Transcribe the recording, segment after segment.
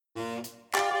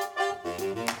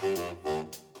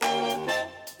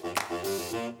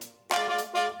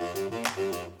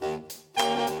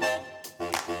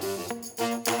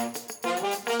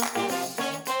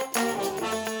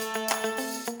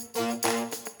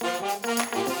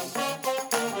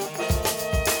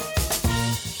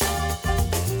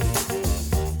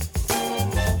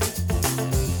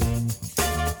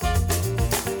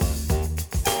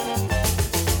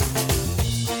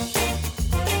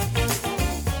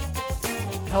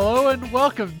Hello and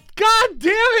welcome. God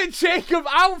damn it, Jacob!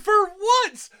 For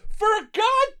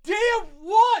goddamn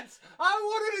once, I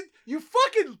wanted to. You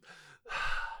fucking.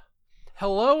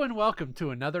 Hello and welcome to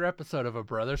another episode of A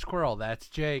Brother Squirrel. That's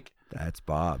Jake. That's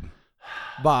Bob.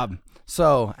 Bob.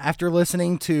 So after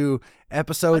listening to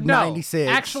episode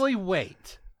 96, actually,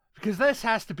 wait, because this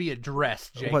has to be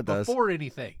addressed, Jake. Before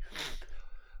anything.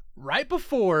 Right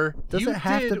before Does you it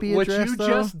have did to be what addressed, you though?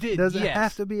 just did. Does it Yes.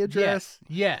 have to be addressed?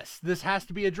 Yes, this has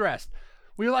to be addressed.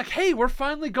 We were like, hey, we're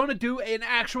finally going to do an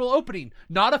actual opening,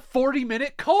 not a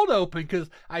 40-minute cold open,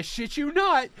 because I shit you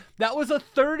not, that was a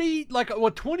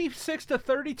 26 to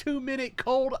 32-minute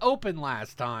cold open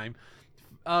last time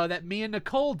that me and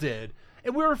Nicole did.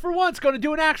 And we were, for once, going to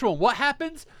do an actual one. What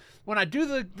happens when I do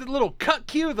the little cut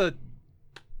cue,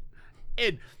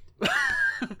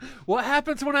 what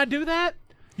happens when I do that?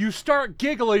 You start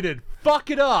giggling and fuck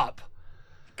it up.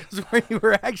 Because we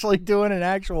were actually doing an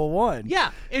actual one.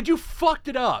 Yeah, and you fucked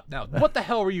it up. Now, what the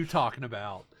hell were you talking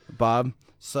about? Bob,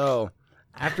 so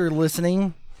after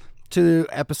listening to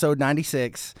episode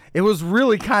 96, it was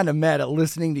really kind of meta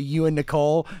listening to you and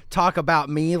Nicole talk about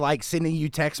me, like sending you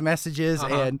text messages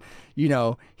and, you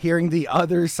know, hearing the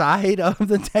other side of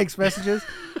the text messages.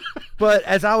 But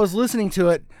as I was listening to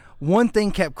it, one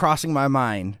thing kept crossing my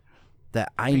mind.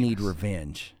 That I need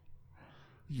revenge.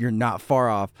 You're not far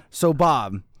off. So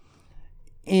Bob,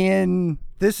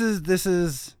 this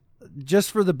is just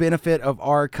for the benefit of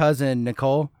our cousin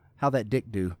Nicole. How'd that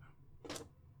dick do?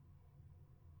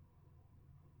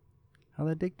 How'd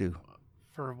that dick do?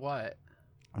 For what?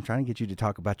 I'm trying to get you to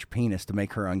talk about your penis to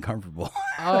make her uncomfortable.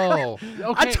 Oh, okay.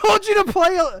 I told you to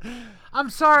play. I'm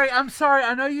sorry.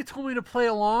 I know you told me to play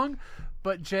along,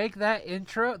 but Jake, that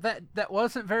intro, that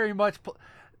wasn't very much.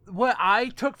 What I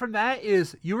took from that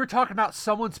is you were talking about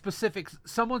someone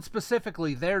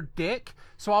specifically, their dick.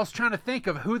 So I was trying to think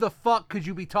of who the fuck could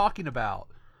you be talking about.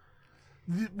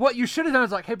 What you should have done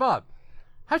is like, hey Bob,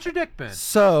 how's your dick been?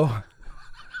 So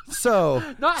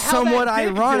somewhat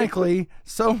ironically,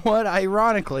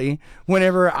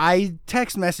 whenever I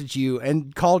text messaged you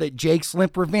and called it Jake's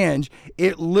Limp Revenge,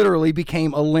 it literally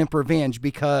became a limp revenge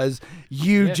because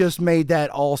you just made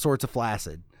that all sorts of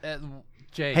flaccid.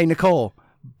 Jake. Hey Nicole.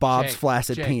 Bob's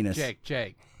flaccid penis.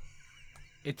 Jake.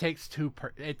 It takes two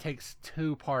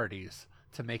parties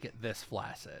to make it this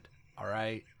flaccid. All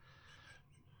right.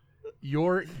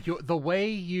 The way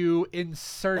you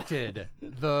inserted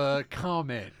the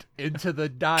comment into the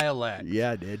dialect.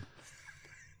 Yeah, I did.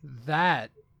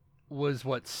 That was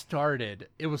what started.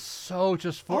 It was so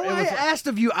just for. I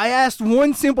asked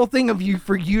one simple thing of you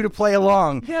for you to play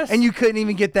along. Yes. And you couldn't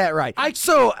even get that right.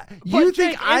 You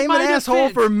think I'm an asshole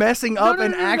for messing up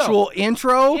an actual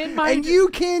intro? And you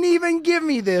can't even give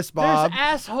me this, Bob. There's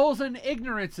assholes and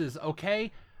ignorances,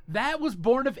 okay? That was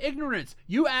born of ignorance.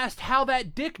 You asked how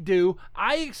that dick do.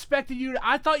 I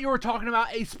thought you were talking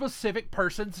about a specific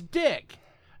person's dick,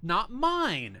 not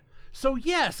mine. So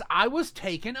yes, I was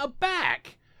taken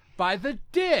aback by the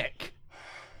dick.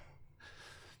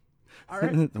 All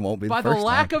right. It won't be by the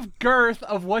lack of girth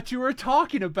of what you were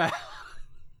talking about.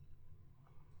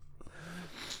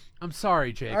 I'm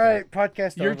sorry, Jacob. All right,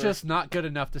 podcast You're over. just not good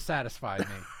enough to satisfy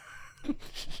me.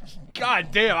 God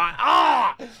damn.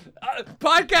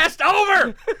 Podcast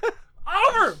over.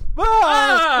 Over.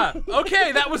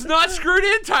 Okay, that was not screwed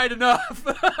in tight enough.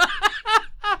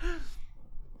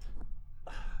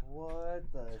 What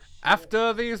the shit?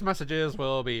 After these messages,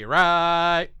 we'll be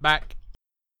right back.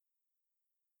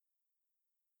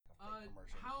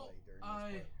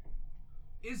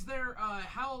 Is there,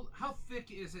 how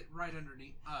thick is it right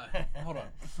underneath? Hold on,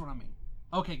 that's what I mean.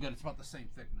 Okay, good, it's about the same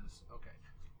thickness. Okay.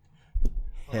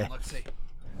 Hold on, let's see.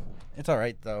 It's all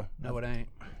right, though. No, it ain't.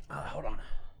 Hold on.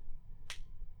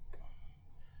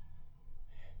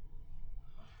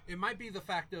 It might be the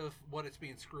fact of what it's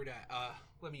being screwed at.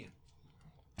 Let me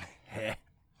in.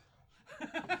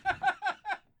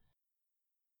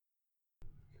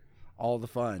 All the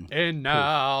fun. And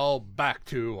now back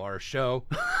to our show.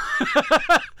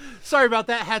 Sorry about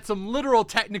that. Had some literal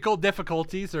technical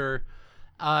difficulties,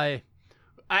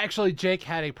 actually Jake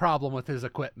had a problem with his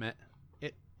equipment.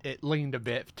 It leaned a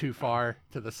bit too far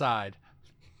to the side.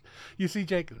 You see,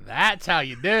 Jake, that's how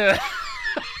you do it.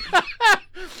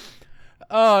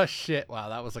 Oh shit! Wow,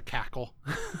 that was a cackle.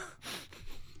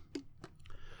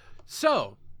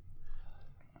 So,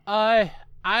 I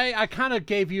kind of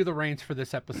gave you the reins for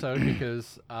this episode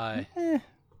because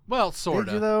well, sort of.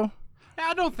 Did you though?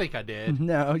 I don't think I did.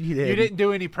 No, you didn't. You didn't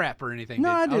do any prep or anything. No,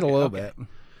 I did a little bit.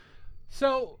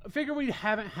 So, I figure we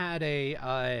haven't had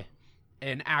an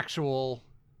actual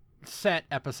set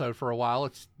episode for a while.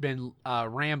 It's been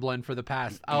rambling for the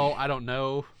past, I don't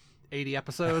know, 80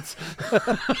 episodes.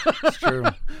 It's true.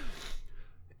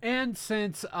 And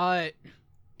since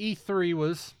E3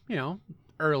 was,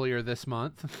 earlier this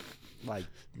month. Like,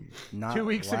 not 2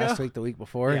 weeks ago? last week, the week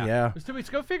before, yeah. It was 2 weeks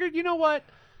ago. Figured, you know what?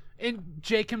 And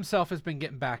Jake himself has been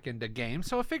getting back into games,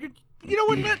 so I figured, you know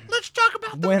what? Let's talk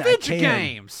about the video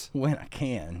games. When I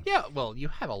can. Yeah, well, you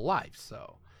have a life,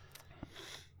 so.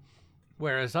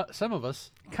 Whereas some of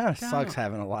us. Kind of sucks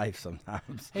having a life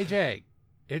sometimes. Hey, Jake,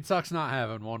 it sucks not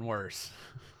having one worse.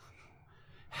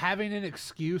 Having an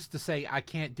excuse to say I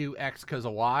can't do X because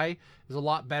of Y is a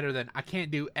lot better than I can't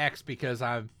do X because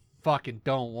I fucking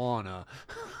don't wanna.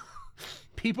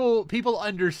 People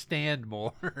understand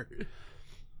more.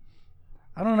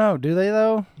 I don't know. Do they,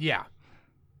 though? Yeah.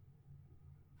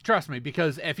 Trust me,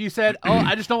 because if you said,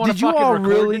 I just don't want to Did you fucking all record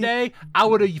really- today, I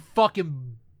would have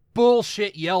fucking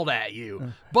bullshit yelled at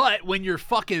you. But when you're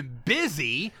fucking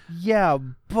busy... Yeah,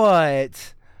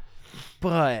 but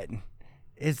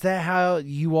is that how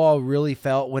you all really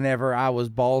felt whenever I was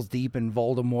balls deep in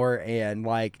Voldemort and,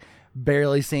 like,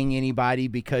 barely seeing anybody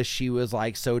because she was,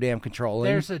 like, so damn controlling?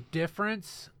 There's a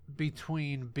difference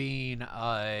between being,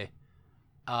 what's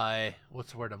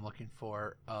the word I'm looking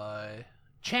for?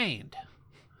 Chained.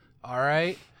 All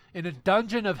right? In a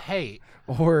dungeon of hate.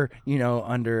 Or,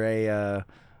 under a,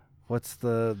 what's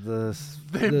the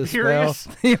Imperious?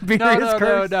 spell? The Imperious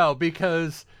curse? No,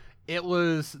 because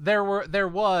there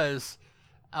was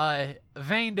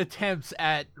vain attempts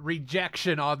at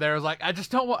rejection on there. I was like, I just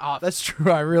don't want... That's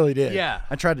true, I really did. Yeah.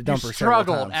 I tried to dump her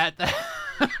struggled several times. at that.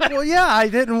 Well, yeah, I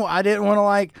didn't want to,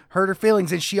 like, hurt her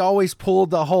feelings, and she always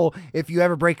pulled the whole, if you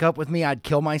ever break up with me, I'd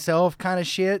kill myself kind of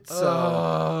shit, so...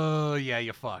 Oh, yeah,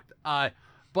 you fucked. But...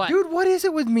 Dude, what is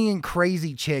it with me and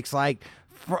crazy chicks,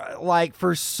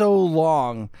 for so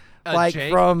long,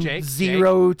 from Jake,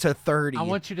 0 to 30? I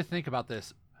want you to think about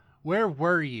this. Where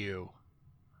were you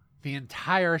the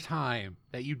entire time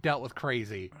that you dealt with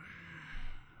crazy?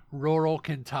 Rural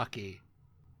Kentucky.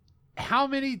 How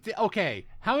many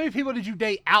people did you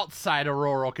date outside of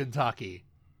rural Kentucky?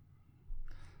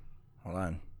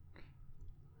 Hold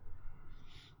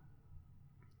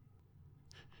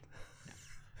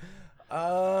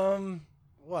on.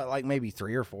 What, like maybe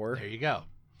 3 or 4? There you go.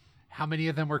 How many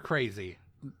of them were crazy?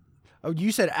 Oh,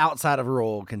 you said outside of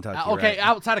rural Kentucky, okay, right?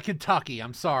 Outside of Kentucky.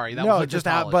 I'm sorry. That no, was just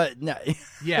out, but no.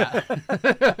 Yeah.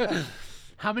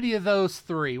 How many of those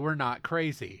 3 were not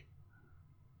crazy?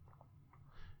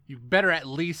 You better at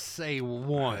least say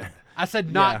 1. I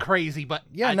said not crazy, but...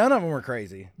 Yeah, none of them were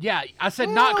crazy. Yeah, I said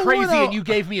not crazy, and you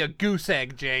gave me a goose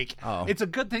egg, Jake. Oh. It's a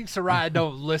good thing Soraya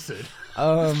don't listen.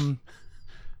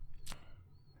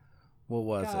 What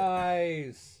was it?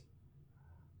 Guys.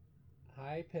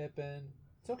 Hi, Pippin.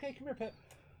 It's okay, come here, Pip.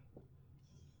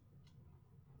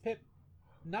 Pip.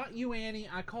 Not you, Annie.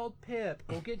 I called Pip.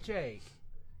 Go get Jake.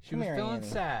 She was feeling Annie.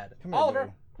 sad. Come here, Oliver,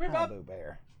 Boo. come here, Hi, bub. Boo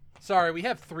Bear. Sorry, we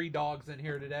have 3 dogs in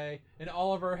here today, and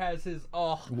Oliver has his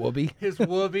Whoopee. his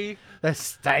whoopee. That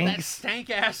stinks. That stank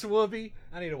ass whoopee.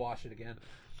 I need to wash it again.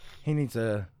 He needs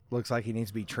to. Looks like he needs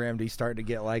to be trimmed. He's starting to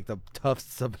get like the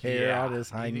tufts of hair on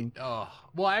his hind.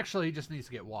 Well, actually, he just needs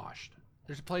to get washed.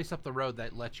 There's a place up the road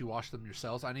that lets you wash them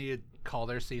yourselves. I need to call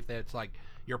there, see if it's like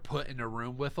you're put in a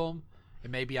room with them,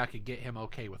 and maybe I could get him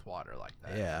okay with water like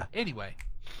that. Yeah. Anyway,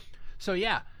 so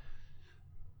yeah.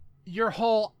 Your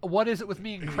whole what is it with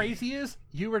me and crazy is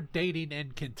you were dating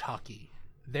in Kentucky.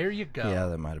 There you go. Yeah,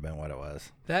 that might have been what it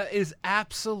was. That is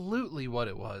absolutely what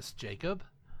it was, Jacob.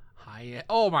 Hi.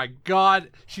 Oh my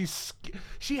God, she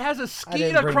has a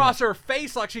skein across her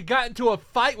face like she got into a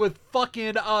fight with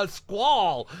fucking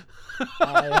Squall.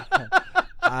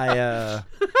 I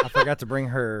forgot to bring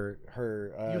her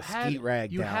skeet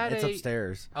rag down. It's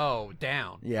upstairs. Oh,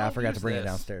 down. Yeah, I forgot to bring it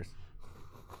downstairs.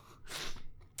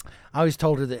 I always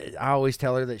tell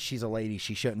her that she's a lady.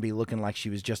 She shouldn't be looking like she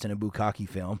was just in a bukkake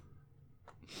film.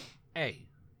 Hey,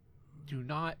 do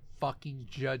not fucking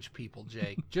judge people,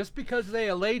 Jake. Just because they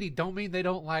a lady don't mean they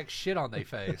don't like shit on their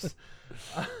face.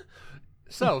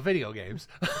 So, video games.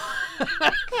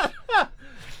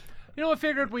 I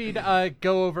figured we'd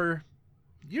go over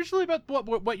usually about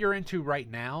what you're into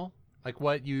right now, like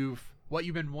what you've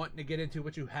been wanting to get into,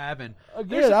 what you have, and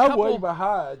again, I'm way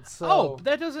behind. So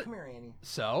that doesn't. Come here, Annie.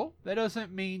 So that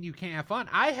doesn't mean you can't have fun.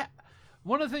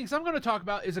 One of the things I'm going to talk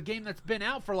about is a game that's been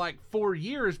out for like 4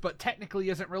 years, but technically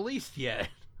isn't released yet.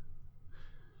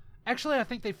 Actually, I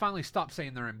think they finally stopped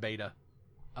saying they're in beta.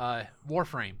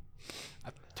 Warframe.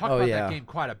 I've talked about that game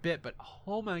quite a bit, but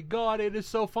oh my God, it is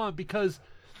so fun because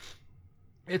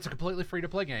it's a completely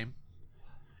free-to-play game.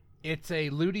 It's a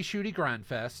looty-shooty grind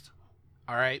fest.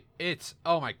 All right, it's,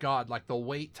 oh my god, like the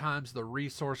wait times, the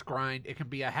resource grind, it can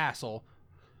be a hassle.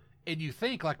 And you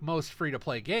think, like most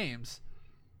free-to-play games,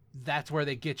 that's where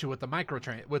they get you with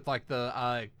the with like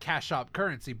the cash shop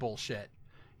currency bullshit.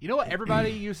 You know what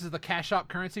everybody uses the cash shop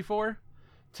currency for?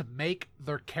 To make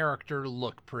their character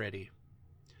look pretty.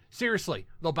 Seriously,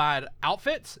 they'll buy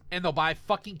outfits and they'll buy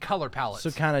fucking color palettes.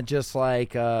 So kind of just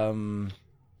like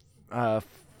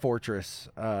Fortress,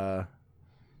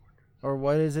 or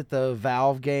what is it? The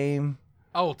Valve game.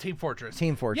 Oh, Team Fortress.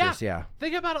 Team Fortress, yeah.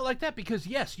 Think about it like that, because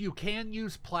yes, you can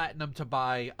use platinum to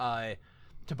buy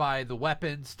the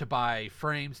weapons, to buy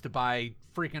frames, to buy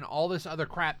freaking all this other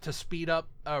crap to speed up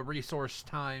resource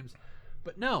times.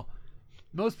 But no,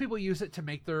 most people use it to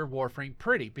make their Warframe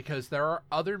pretty, because there are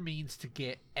other means to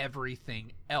get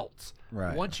everything else.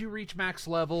 Right. Once you reach max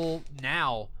level,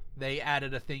 now they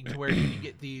added a thing to where you can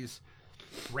get these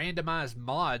randomized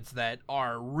mods that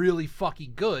are really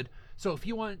fucking good. So if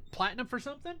you want platinum for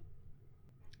something,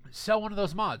 sell one of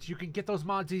those mods. You can get those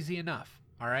mods easy enough.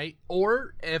 All right.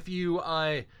 Or if you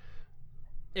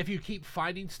keep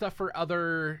finding stuff for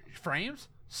other frames,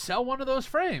 sell one of those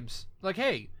frames. Like,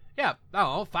 hey, yeah, I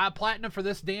don't know, 5 platinum for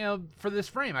this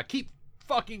frame. I keep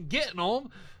fucking getting them,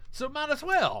 so might as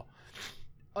well.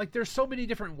 Like, there's so many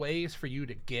different ways for you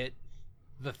to get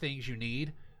the things you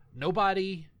need.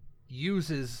 Nobody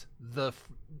uses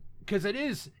because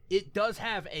it does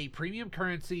have a premium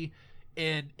currency,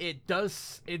 and it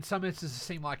does in some instances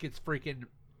seem like it's freaking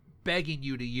begging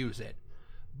you to use it,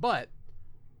 but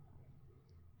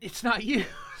it's not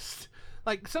used.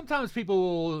 Like, sometimes people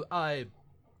will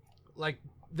like,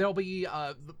 there'll be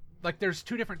like, there's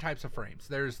 2 different types of frames.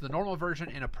 There's the normal version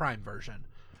and a prime version.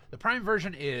 The prime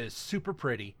version is super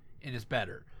pretty and is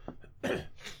better.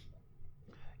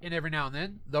 And every now and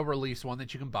then they'll release one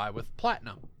that you can buy with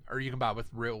platinum, or you can buy with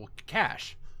real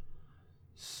cash.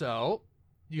 So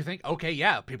you think, okay,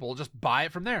 yeah, people will just buy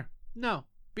it from there. No,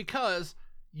 because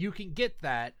you can get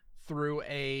that through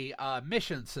a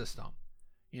mission system.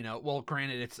 You know, well,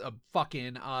 granted, it's a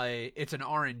fucking it's an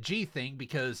RNG thing,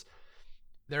 because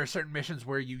there are certain missions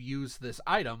where you use this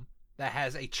item that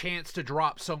has a chance to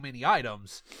drop so many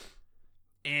items,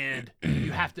 and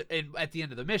you have to, and at the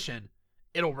end of the mission,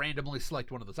 it'll randomly select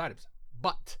one of those items.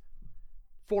 But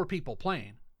 4 people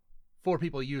playing, 4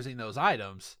 people using those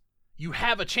items, you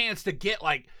have a chance to get,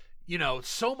 like, you know,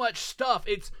 so much stuff.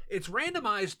 It's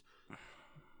randomized,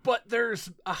 but there's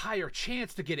a higher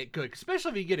chance to get it good,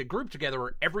 especially if you get a group together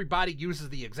where everybody uses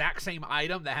the exact same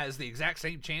item that has the exact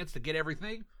same chance to get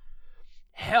everything.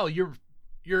 Hell,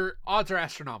 your odds are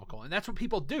astronomical, and that's what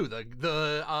people do.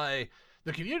 The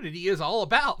community is all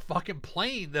about fucking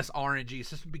playing this RNG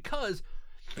system, because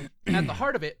at the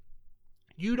heart of it,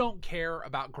 you don't care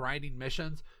about grinding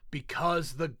missions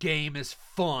because the game is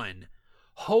fun.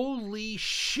 Holy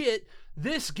shit,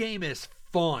 this game is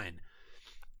fun.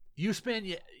 You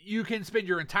can spend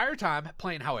your entire time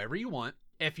playing however you want.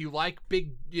 If you like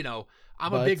big, you know,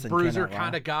 I'm a big bruiser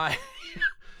kind of guy.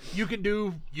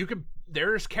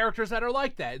 There's characters that are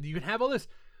like that. You can have all this.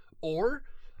 Or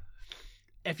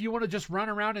if you want to just run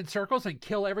around in circles and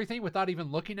kill everything without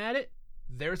even looking at it,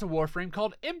 there's a Warframe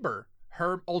called Ember.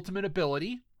 Her ultimate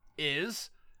ability is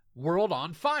World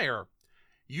on Fire.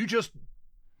 You just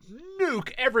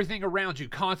nuke everything around you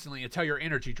constantly until your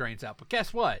energy drains out. But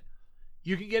guess what?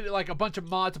 You can get like a bunch of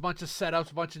mods, a bunch of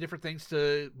setups, a bunch of different things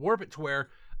to warp it to where,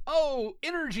 oh,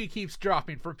 energy keeps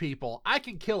dropping for people. I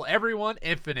can kill everyone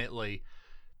infinitely.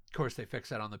 Of course, they fixed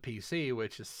that on the PC,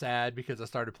 which is sad because I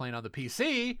started playing on the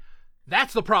PC.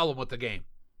 That's the problem with the game.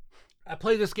 I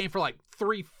played this game for like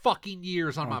 3 fucking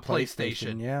years on my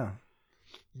PlayStation. Yeah.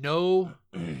 No,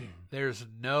 there's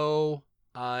no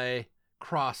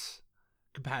cross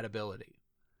compatibility.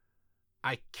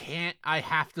 I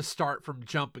have to start from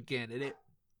jump again. And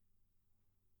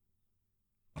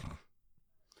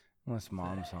Unless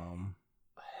Mom's home.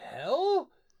 Hell?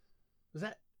 Was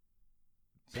that?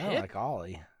 Sound like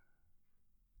Ollie.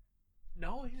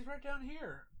 No, he's right down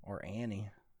here. Or Annie.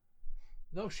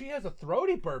 No, she has a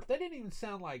throaty burp. That didn't even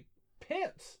sound like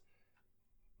Pitts.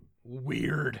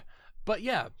 Weird. But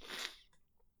yeah.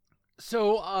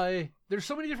 So there's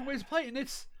so many different ways to play,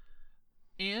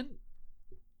 and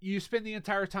you spend the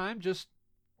entire time just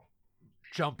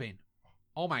jumping.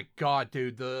 Oh my god,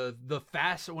 dude. The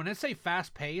fast, when I say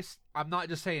fast paced, I'm not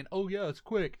just saying, oh yeah, it's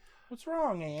quick. What's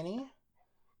wrong, Annie?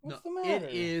 What's the matter?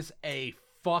 It is a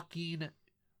fucking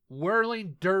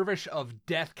whirling dervish of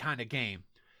death kind of game.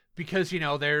 Because, you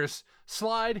know, there's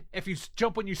slide. If you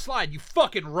jump when you slide, you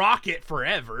fucking rock it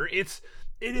forever. It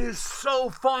is so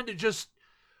fun to just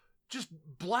just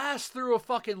blast through a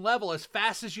fucking level as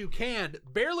fast as you can,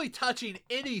 barely touching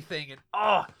anything, and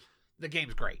the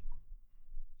game's great.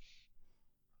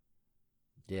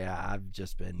 Yeah, I've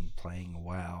just been playing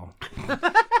WoW.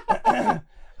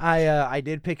 I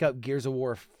did pick up Gears of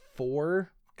War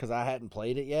 4 because I hadn't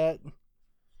played it yet,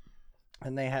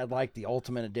 and they had like the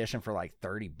Ultimate Edition for like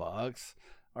 $30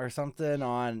 or something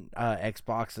on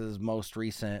Xbox's most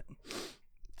recent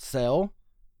sale.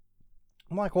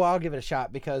 I'm like, well, I'll give it a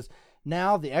shot because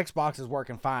now the Xbox is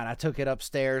working fine. I took it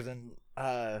upstairs and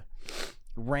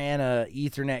ran a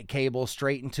Ethernet cable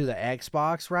straight into the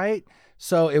Xbox, right?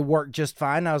 So it worked just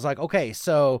fine. I was like, okay,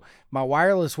 so my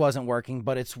wireless wasn't working,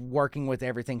 but it's working with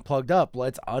everything plugged up.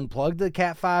 Let's unplug the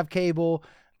Cat 5 cable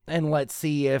and let's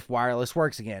see if wireless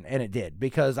works again. And it did,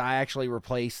 because I actually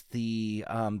replaced the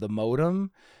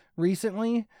modem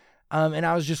recently. And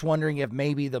I was just wondering if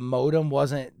maybe the modem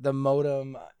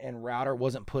and router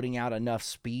wasn't putting out enough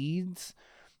speeds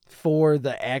for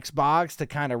the Xbox to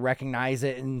kind of recognize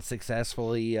it and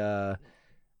successfully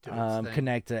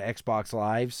connect to Xbox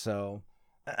Live. So,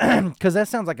 because that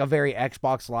sounds like a very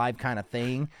Xbox Live kind of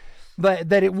thing, but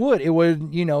that it would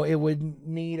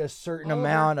need a certain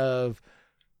amount of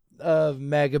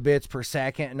megabits per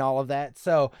second and all of that.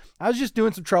 So I was just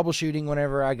doing some troubleshooting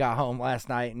whenever I got home last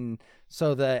night, and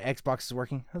so the Xbox is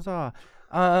working. Huzzah.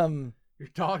 Your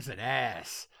dog's an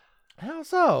ass. How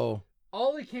so?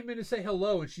 Ollie came in to say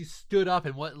hello, and she stood up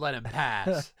and wouldn't let him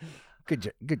pass.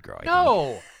 Good girl.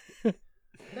 No,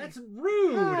 that's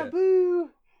rude. Ah, boo.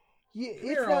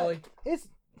 Ollie. It's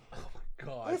Oh my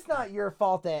god. It's not your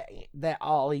fault that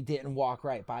Ollie didn't walk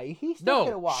right by you. He still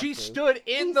could have walked she through. stood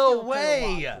in the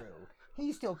way.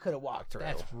 He still could have walked through.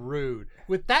 That's rude.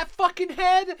 With that fucking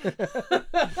head.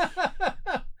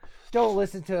 Don't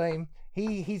listen to him.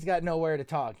 He's got nowhere to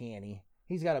talk, Annie.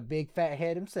 He's got a big fat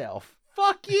head himself.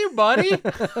 Fuck you, buddy.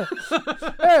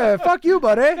 Hey, fuck you,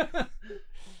 buddy.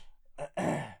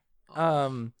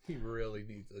 He really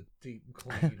needs a deep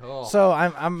clean. Oh. So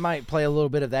I might play a little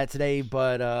bit of that today,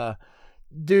 but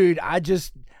dude, I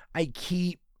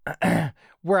keep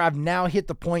where I've now hit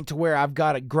the point to where I've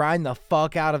got to grind the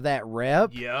fuck out of that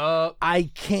rep. Yup. I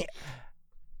can't.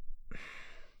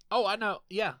 Oh, I know.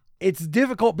 Yeah. It's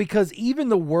difficult because even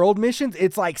the world missions,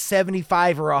 it's like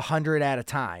 75 or 100 at a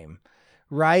time,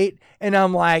 right? And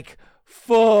I'm like,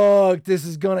 fuck, this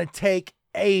is gonna take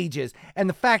ages. And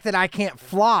the fact that I can't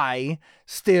fly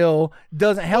still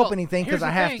doesn't help anything because I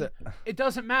have to. It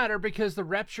doesn't matter because the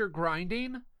reps you're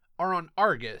grinding are on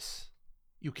Argus.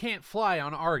 You can't fly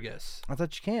on Argus. I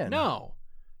thought you can. No,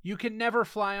 you can never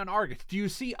fly on Argus. Do you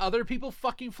see other people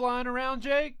fucking flying around,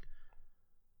 Jake?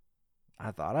 I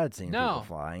thought I'd seen people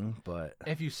flying, but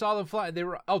if you saw them fly, they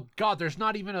were. Oh god, there's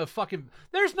not even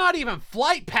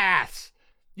flight paths.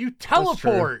 You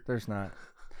teleport. There's not.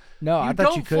 No, I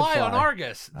thought you could fly on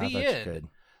Argus. The end. You could.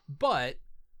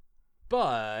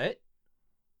 But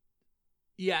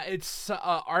yeah, it's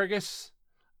Argus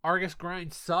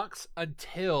grind sucks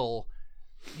until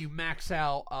you max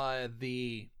out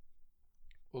the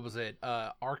what was it?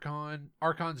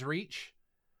 Archon's reach,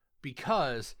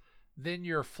 because then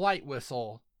your flight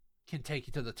whistle can take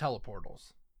you to the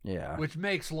teleportals. Yeah. Which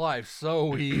makes life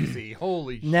so easy.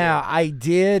 Holy shit. Now, I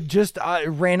did just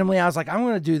randomly, I was like, I'm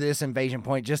going to do this invasion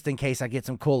point just in case I get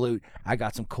some cool loot. I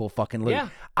got some cool fucking loot. Yeah.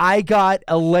 I got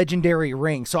a legendary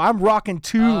ring. So I'm rocking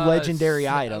 2 legendary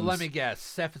items. Let me guess.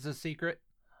 Seth is a secret?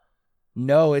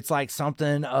 No, it's like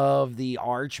something of the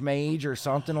Archmage or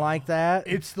something like that.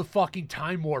 It's the fucking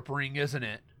Time Warp ring, isn't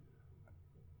it?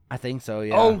 I think so,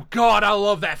 yeah. Oh, God, I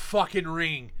love that fucking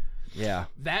ring. Yeah.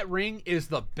 That ring is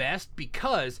the best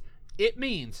because it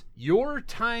means your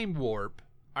Time Warp,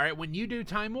 all right, when you do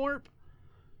Time Warp,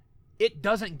 it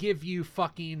doesn't give you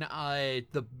fucking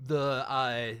the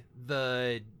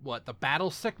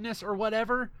battle sickness or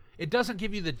whatever. It doesn't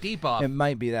give you the debuff. It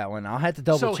might be that one. I'll have to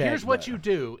double check. So here's what you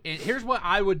do, and here's what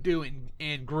I would do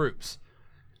in groups.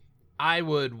 I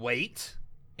would wait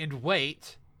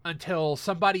until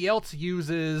somebody else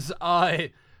uses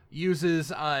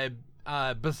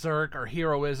Berserk or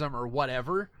Heroism or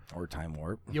whatever. Or Time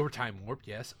Warp. Your Time Warp,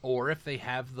 yes. Or if they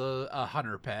have the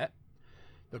Hunter Pet,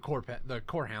 the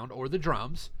Core Hound, or the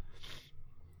drums.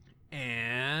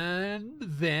 And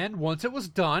then once it was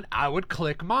done, I would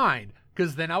click mine.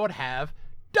 Because then I would have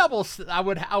double. I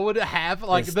would have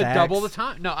like the double the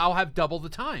time. No, I'll have double the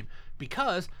time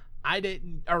because I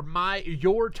didn't. Or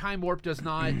your Time Warp does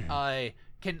not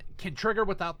can trigger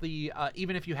without the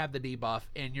even if you have the debuff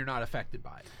and you're not affected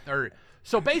by it. Or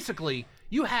so basically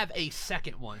you have a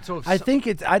second one. So if I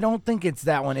don't think it's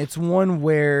that one. It's one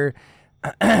where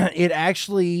it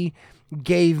actually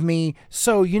gave me.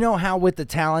 So you know how with the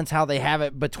talents, how they have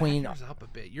it between. Yours up a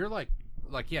bit. You're like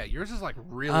yeah, yours is like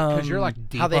really because you're like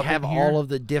deep how they up have in here. all of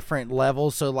the different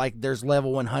levels. So like there's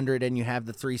level 100 and you have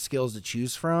the 3 skills to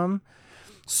choose from.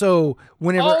 So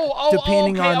whenever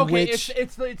depending on which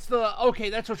it's the okay,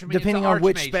 that's what you mean. Depending on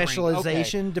which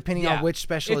specialization,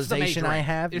 I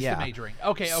have, it's yeah. the majoring.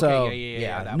 Okay, So,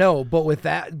 yeah. No, but with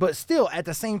that, but still at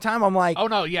the same time, I'm like, oh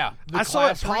no, yeah. I saw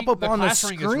it pop up on the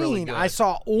screen. Really I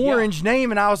saw orange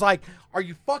name, and I was like, are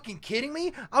you fucking kidding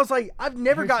me? I was like, I've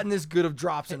never gotten this good of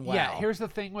drops in WoW. Yeah, here's the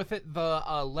thing with it: the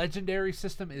legendary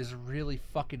system is really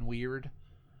fucking weird.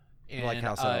 In, like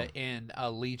how so? In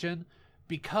Legion,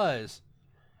 because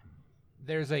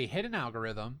there's a hidden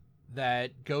algorithm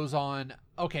that goes on.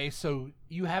 Okay, so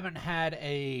you haven't had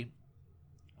a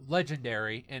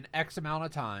legendary in X amount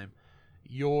of time.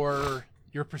 Your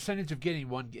percentage of getting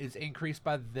one is increased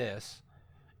by this.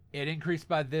 It increased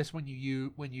by this when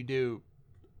you do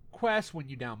quests, when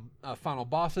you down final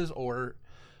bosses or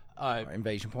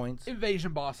invasion points,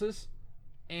 invasion bosses,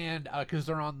 and because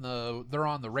they're on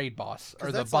the raid boss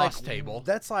or the boss like, table.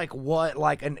 That's like what,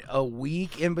 like a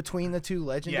week in between the 2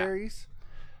 legendaries.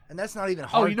 And that's not even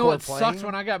hardcore Oh, you know what playing. sucks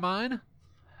when I got mine?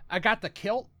 I got the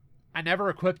kilt. I never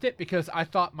equipped it because I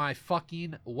thought my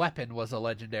fucking weapon was a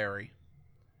legendary.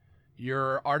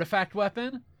 Your artifact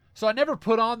weapon. So I never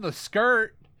put on the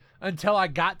skirt until I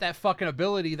got that fucking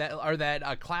ability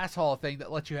that class hall thing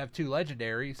that lets you have 2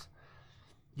 legendaries.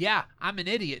 Yeah, I'm an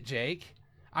idiot, Jake.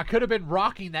 I could have been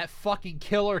rocking that fucking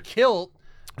killer kilt,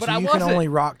 but so I you wasn't. can only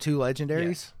rock 2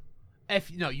 legendaries? Yes.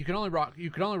 You can only rock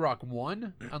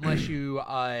one unless you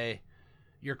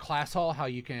your class hall, how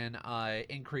you can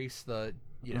increase the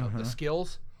the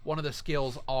skills. One of the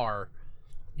skills are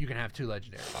you can have 2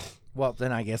 legendaries. Well,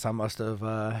 then I guess I must have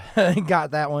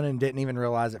got that one and didn't even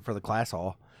realize it for the class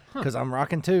hall because I'm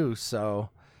rocking 2.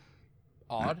 So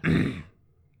odd,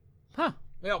 huh?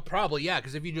 Well, probably yeah.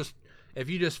 Because if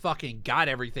you just fucking got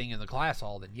everything in the class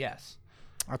hall, then yes.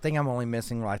 I think I'm only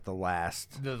missing like the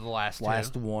last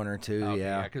 1 or 2. Okay,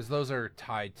 yeah, because those are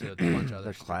tied to a bunch of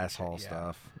other the class hall shit,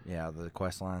 stuff. Yeah, the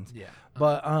quest lines. Yeah,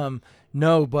 but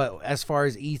no. But as far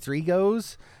as E3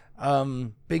 goes,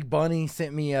 Big Bunny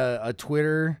sent me a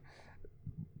Twitter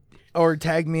or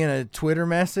tagged me in a Twitter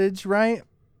message, right?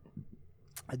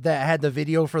 That had the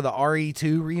video for the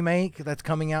RE2 remake that's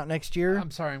coming out next year.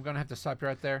 I'm sorry, I'm gonna have to stop you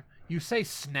right there. You say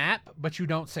snap, but you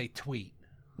don't say tweet.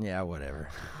 Yeah, whatever.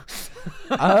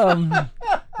 Them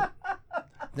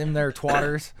there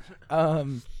twatters.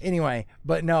 Anyway,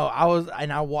 but no,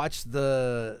 I watched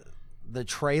the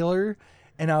trailer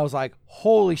and I was like,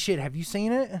 holy shit, have you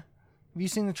seen it? Have you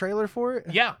seen the trailer for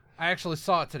it? Yeah, I actually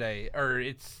saw it today.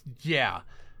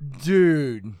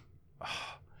 Dude.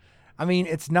 I mean,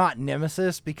 it's not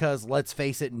Nemesis because let's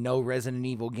face it, no Resident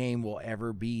Evil game will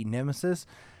ever be Nemesis.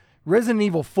 Resident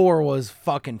Evil 4 was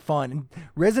fucking fun.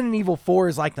 Resident Evil 4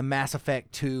 is like the Mass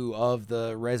Effect 2 of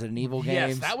the Resident Evil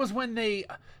games. Yes, that was when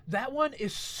that one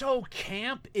is so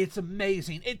camp. It's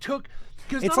amazing. It took...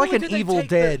 It's like an Evil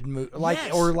Dead movie,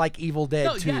 or like Evil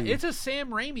Dead 2. Yeah, it's a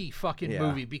Sam Raimi fucking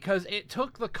movie because it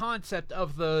took the concept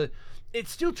of it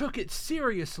still took it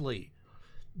seriously.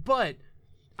 But...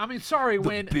 I mean, sorry,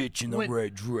 when bitch in the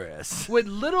red dress.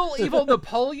 When little evil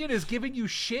Napoleon is giving you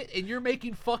shit and you're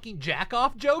making fucking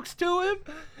jack-off jokes to him,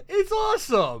 it's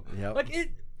awesome. Yep. Like,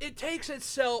 it takes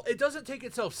itself, it doesn't take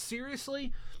itself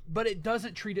seriously, but it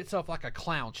doesn't treat itself like a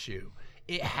clown shoe.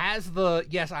 It has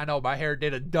yes, I know, my hair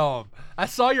did a dumb. I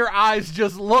saw your eyes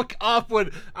just look up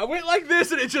when I went like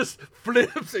this and it just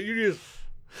flips and you just,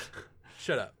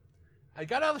 shut up. I just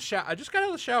got out of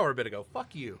the shower a bit ago.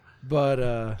 Fuck you.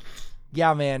 But,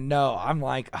 yeah, man, no, I'm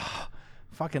like,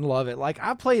 fucking love it. Like,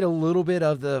 I played a little bit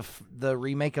of the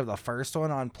remake of the first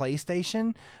one on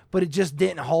PlayStation, but it just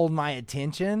didn't hold my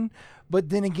attention. But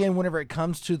then again, whenever it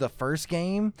comes to the first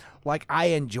game, like, I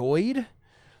enjoyed,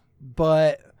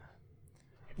 but,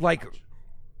 like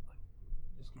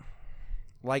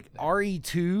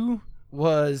RE2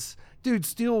 was, dude,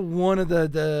 still one of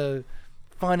the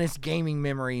funnest gaming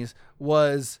memories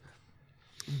was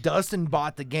Dustin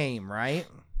bought the game, right?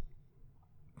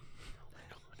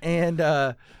 And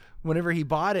whenever he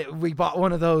bought it, we bought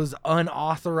one of those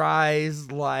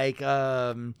unauthorized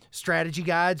strategy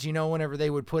guides. You know, whenever they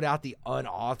would put out the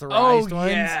unauthorized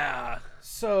ones. Yeah.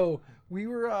 So we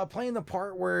were playing the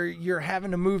part where you're having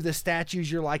to move the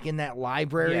statues. You're like in that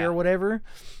library or whatever.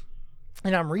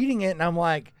 And I'm reading it and I'm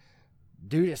like,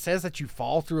 dude, it says that you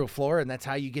fall through a floor and that's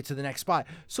how you get to the next spot.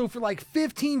 So for like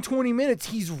 15, 20 minutes,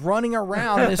 he's running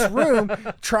around this room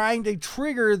trying to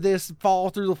trigger this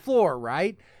fall through the floor,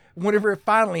 right? whenever it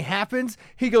finally happens,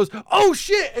 he goes, "Oh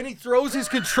shit!" and he throws his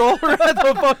controller at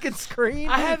the fucking screen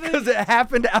because it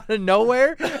happened out of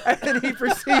nowhere, and then he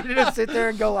proceeded to sit there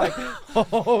and go like,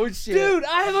 "Oh shit!" Dude,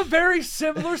 I have a very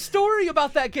similar story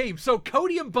about that game. So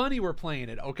Cody and Bunny were playing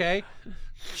it, okay?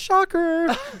 Shocker.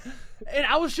 And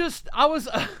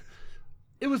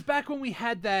it was back when we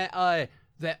had that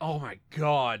oh my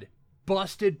god,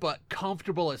 busted but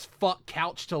comfortable as fuck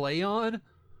couch to lay on.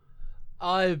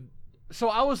 So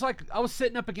I was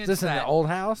sitting up against Is this that. in the old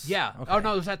house? Yeah. Okay. Oh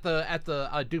no, it was at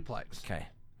the duplex. Okay.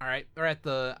 All right, or at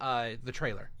the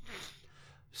trailer.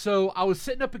 So I was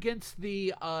sitting up against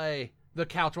the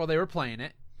couch while they were playing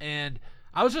it, and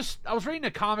I was reading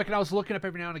a comic and I was looking up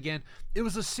every now and again. It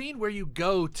was a scene where you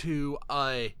go to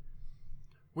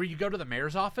the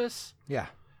mayor's office. Yeah.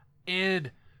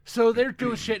 And so they're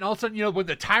doing shit, and all of a sudden, when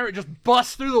the tyrant just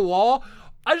busts through the wall,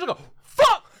 I just go,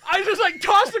 fuck! I just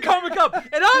toss the comic up,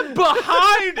 and I'm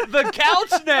behind the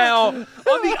couch now,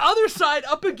 on the other side,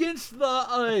 up against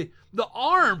the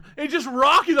arm, and just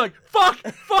rocking fuck,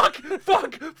 fuck,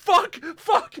 fuck, fuck,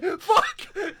 fuck, fuck.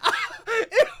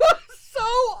 It was so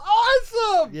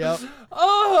awesome. Yep.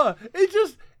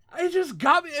 It just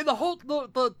got me, and the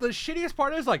shittiest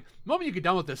part is the moment you get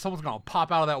done with this, someone's gonna pop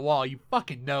out of that wall. You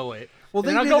fucking know it. Well,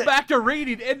 then I go back to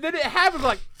reading, and then it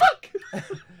happens fuck.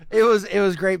 It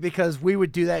was great because we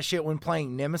would do that shit when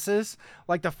playing Nemesis.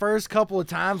 The first couple of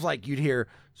times, you'd hear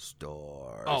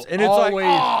stars, and it's always,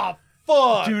 oh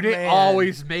fuck, dude, man. it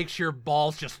always makes your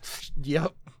balls just.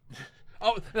 Yep.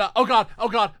 Oh god,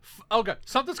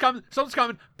 something's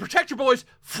coming, protect your boys,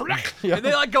 Yep. and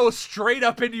they go straight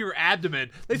up into your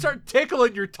abdomen. They start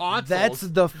tickling your tonsils. That's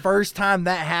the first time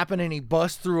that happened, and he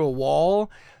busts through a wall.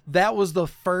 That was the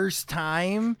first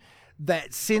time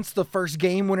that since the first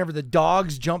game, whenever the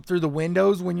dogs jump through the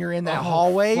windows when you're in that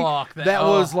hallway, fuck that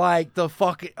was the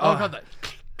fucking. Oh god, the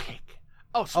click.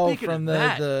 Oh, speaking from of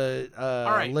that,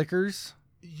 all right. Liquors.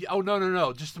 Oh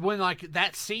no! Just when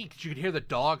that scene, 'cause you could hear the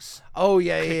dogs. Oh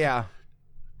yeah.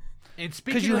 And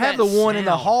speaking, because you have the one in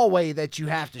the hallway that you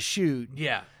have to shoot.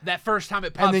 Yeah, that first time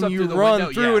it pops and then up you through the run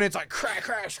window, through, and it's crash,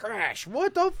 crash, crash.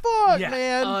 What the fuck,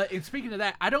 man? And speaking of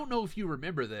that, I don't know if you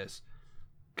remember this,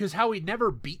 because how we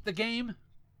never beat the game,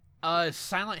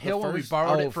 Silent Hill, when we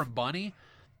borrowed it from Bunny.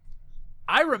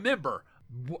 I remember,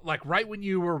 right when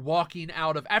you were walking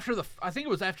out of I think it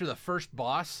was after the first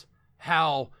boss,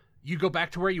 how you go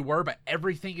back to where you were, but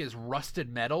everything is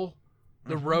rusted metal,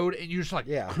 the road, and you're just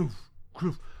croof,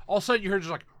 croof. All of a sudden you hear just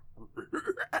what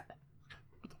the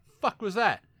fuck was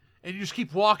that? And you just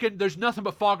keep walking. There's nothing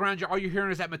but fog around you. All you're hearing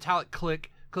is that metallic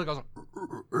click. I was and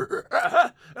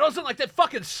all of a sudden that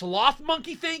fucking sloth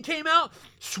monkey thing came out,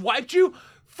 swiped you,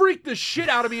 freaked the shit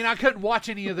out of me, and I couldn't watch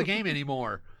any of the game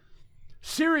anymore.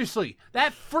 Seriously,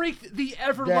 that freaked the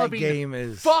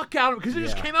ever-loving fuck out of me, because it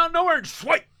just came out of nowhere and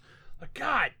swipe.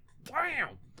 God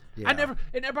damn. Yeah.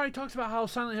 And everybody talks about how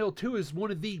Silent Hill 2 is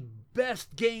one of the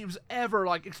best games ever,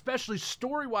 especially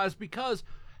story-wise, because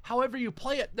however you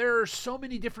play it, there are so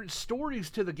many different stories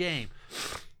to the game.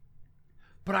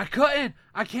 But I can't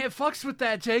fucks with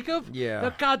that, Jacob. Yeah.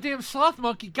 That goddamn sloth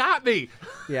monkey got me.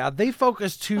 Yeah, they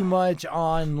focus too much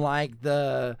on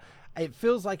it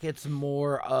feels like it's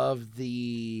more of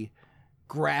the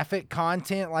graphic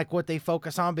content, what they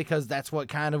focus on, because that's what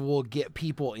kind of will get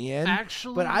people in.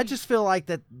 Actually, but I just feel like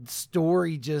that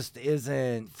story just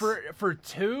isn't for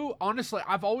 2. Honestly,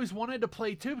 I've always wanted to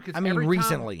play 2 because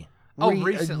recently,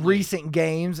 recent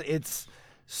games, its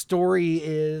story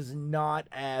is not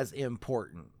as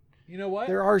important. You know what?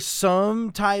 There are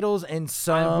some titles and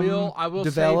some I will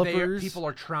developers. Say people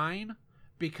are trying,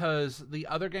 because the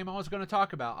other game I was going to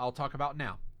talk about, I'll talk about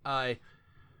now.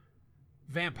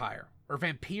 Vampire. Or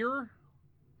Vampire?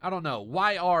 I don't know.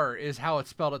 YR is how it's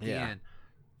spelled at the end.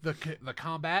 The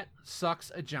combat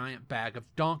sucks a giant bag of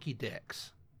donkey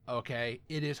dicks. Okay?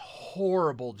 It is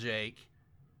horrible, Jake.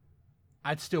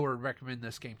 I'd still recommend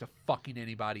this game to fucking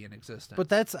anybody in existence. But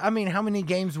that's, how many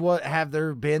games have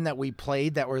there been that we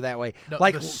played that were that way? No,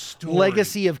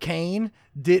 Legacy of Kain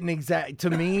didn't to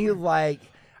me,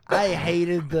 I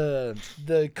hated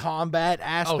the combat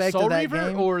aspect Soul of that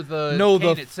Reaver game. Or the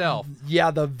Kain itself?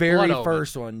 Yeah, the very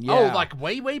first one. Yeah. Oh,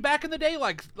 way back in the day,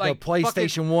 the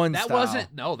PlayStation 1 that style.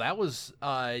 wasn't. No, that was.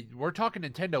 We're talking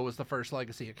Nintendo was the first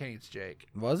Legacy of Kain's, Jake.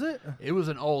 Was it? It was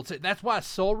an old. That's why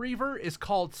Soul Reaver is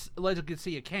called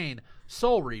Legacy of Kain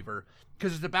Soul Reaver,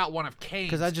 because it's about one of Kain's.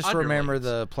 Because I just remember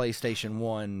the PlayStation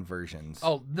 1 versions.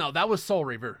 Oh no, that was Soul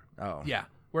Reaver. Oh yeah,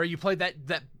 where you played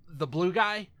the blue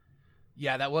guy.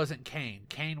 Yeah, that wasn't Kain.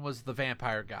 Kain was the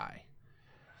vampire guy.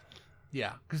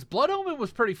 Yeah, because Blood Omen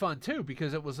was pretty fun too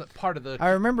because it was a part of the. I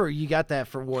remember you got that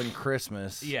for one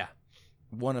Christmas. Yeah.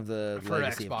 One of the for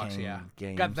Legacy Xbox, of Kain yeah.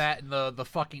 games. Got that in the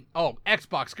fucking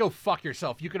Xbox, go fuck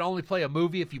yourself. You can only play a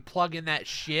movie if you plug in that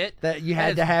shit. That you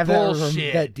had to have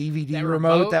that DVD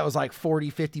remote that was like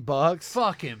 $40-$50.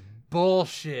 Fucking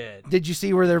bullshit. Did you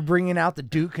see where they're bringing out the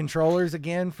Duke controllers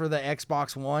again for the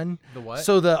Xbox One? The what?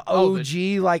 So the OG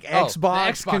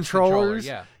Xbox controllers.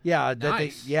 Yeah.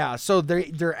 Nice. So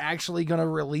they're actually going to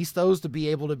release those to be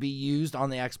able to be used on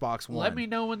the Xbox One. Let me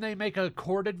know when they make a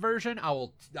corded version. I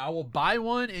will buy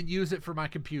one and use it for my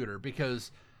computer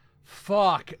because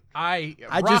fuck, I'm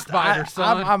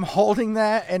holding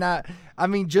that, and I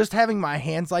mean just having my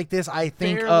hands like this, I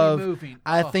think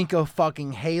think of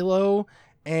fucking Halo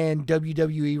and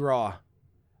WWE Raw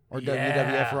or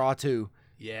WWF Raw 2.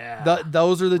 Yeah.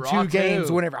 Those are the Raw two games.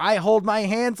 2. Whenever I hold my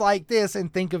hands like this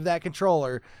and think of that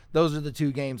controller, those are the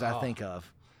two games I think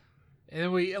of.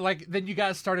 And then you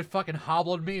guys started fucking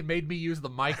hobbling me and made me use the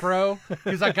micro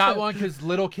because I got one because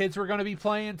little kids were going to be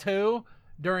playing too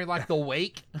during like the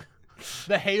wake,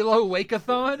 the Halo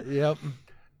Wake-a-thon. Yep.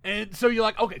 And so you're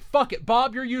like, okay, fuck it,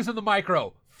 Bob, you're using the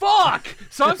micro. Fuck!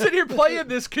 So I'm sitting here playing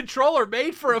this controller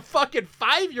made for a fucking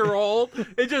 5-year-old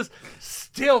and just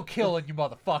still killing you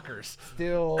motherfuckers.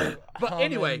 But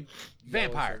anyway,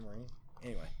 Vampire.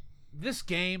 Anyway. This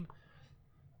game,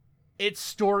 its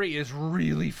story is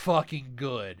really fucking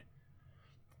good.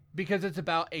 Because it's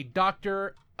about a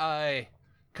doctor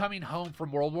coming home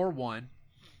from World War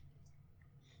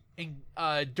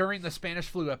I during the Spanish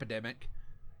flu epidemic.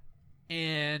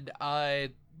 And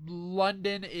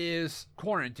London is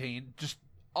quarantined just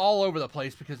all over the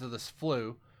place because of this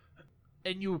flu.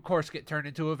 And you, of course, get turned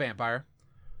into a vampire.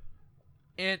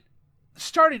 And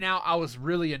starting out, I was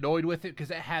really annoyed with it because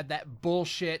it had that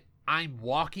bullshit I'm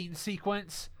walking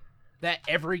sequence that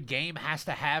every game has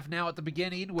to have now at the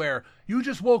beginning where you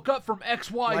just woke up from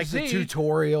XYZ. Like the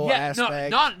tutorial aspect.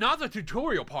 Not the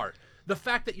tutorial part. The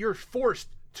fact that you're forced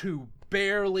to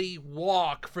barely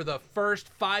walk for the first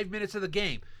 5 minutes of the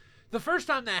game. The first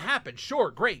time that happened,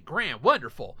 sure, great, grand,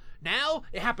 wonderful. Now,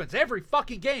 it happens every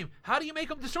fucking game. How do you make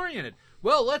him disoriented?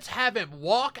 Well, let's have him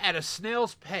walk at a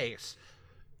snail's pace.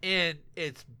 And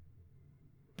it's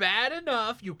bad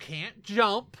enough you can't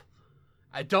jump.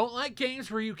 I don't like games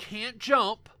where you can't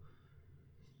jump.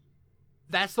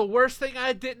 That's the worst thing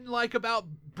I didn't like about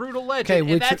Brutal Legend,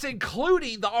 and that's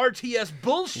including the RTS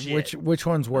bullshit. Which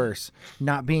one's worse?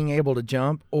 Not being able to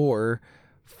jump or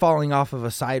falling off of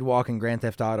a sidewalk in Grand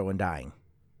Theft Auto and dying?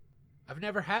 I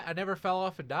never fell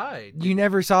off and died. You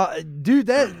never saw, dude,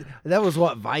 that was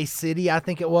what, Vice City, I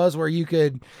think it was, where you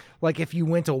could, like, if you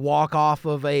went to walk off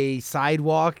of a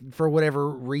sidewalk for whatever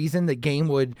reason, the game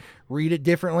would read it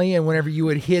differently, and whenever you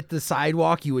would hit the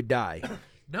sidewalk, you would die.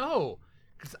 No,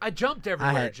 because I jumped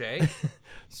everywhere, Jay.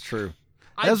 It's true.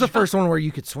 That was the first one where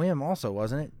you could swim also,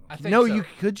 wasn't it? I think so.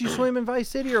 Could you swim in Vice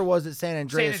City, or was it San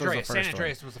Andreas? San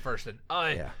Andreas was the first one.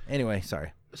 Yeah. Anyway,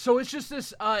 sorry. So it's just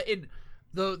this, in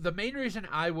the main reason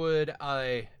I would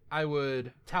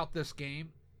tout this game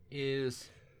is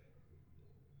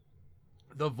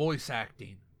the voice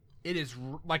acting. It is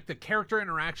like the character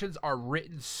interactions are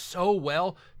written so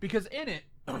well because in it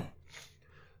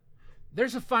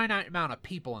there's a finite amount of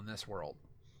people in this world.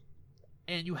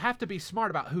 And you have to be smart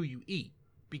about who you eat.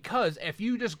 Because if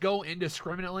you just go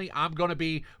indiscriminately, I'm going to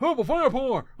be, I'm a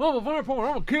vampire, I'm going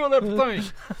to kill everything.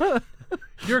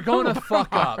 You're going to fuck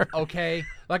up, okay?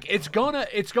 Like, it's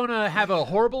gonna have a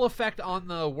horrible effect on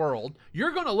the world.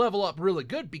 You're going to level up really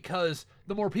good because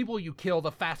the more people you kill,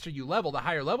 the faster you level, the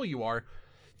higher level you are.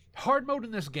 Hard mode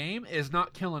in this game is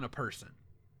not killing a person.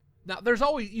 Now, there's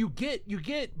always, you get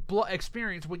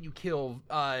experience when you kill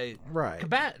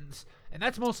combatants, and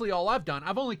that's mostly all I've done.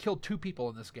 I've only killed 2 people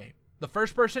in this game. The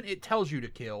first person, it tells you to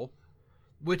kill,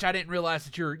 which I didn't realize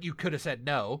that you could have said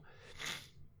no.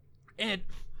 And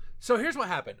so here's what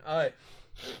happened. I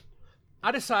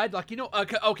decide, like,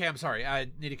 okay, I'm sorry. I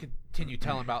need to continue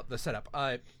telling about the setup.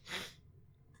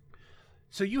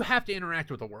 So you have to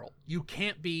interact with the world. You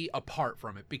can't be apart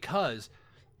from it because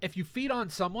if you feed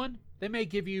on someone, they may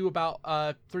give you about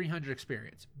 300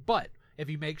 experience. But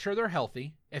if you make sure they're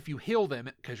healthy, if you heal them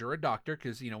because you're a doctor,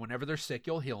 because, whenever they're sick,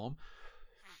 you'll heal them.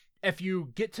 If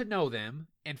you get to know them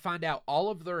and find out all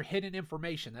of their hidden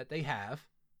information that they have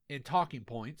in talking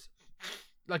points,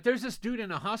 like there's this dude in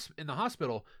the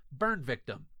hospital, burn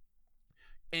victim.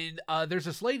 And there's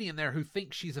this lady in there who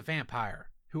thinks she's a vampire,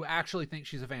 who actually thinks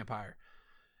she's a vampire.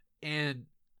 And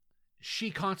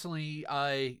she constantly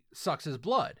sucks his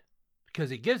blood because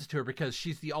he gives it to her because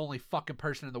she's the only fucking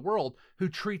person in the world who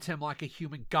treats him like a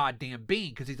human goddamn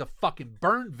being because he's a fucking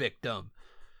burn victim.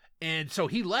 And so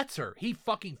he lets her. He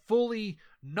fucking fully,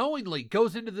 knowingly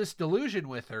goes into this delusion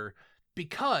with her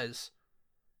because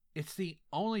it's the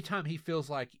only time he feels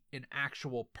like an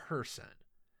actual person.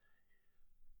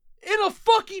 In a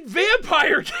fucking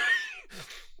vampire game!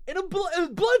 In a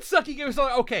blood-sucking game.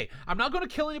 So, okay, I'm not going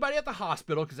to kill anybody at the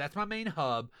hospital because that's my main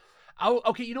hub.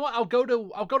 Okay, you know what? I'll go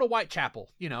to Whitechapel.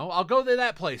 You know, I'll go to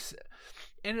that place.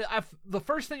 And the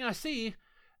first thing I see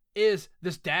is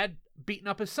this dad beating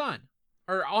up his son.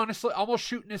 Or honestly, almost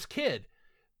shooting his kid.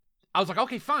 I was like,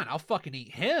 okay, fine, I'll fucking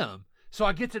eat him. So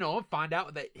I get to know him, find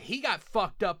out that he got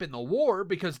fucked up in the war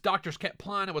because doctors kept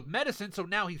plying him with medicine, so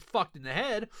now he's fucked in the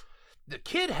head. The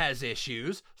kid has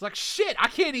issues. It's like, shit, I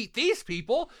can't eat these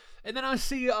people. And then I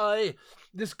see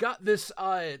this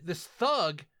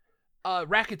thug,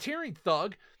 racketeering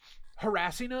thug,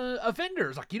 harassing a vendor.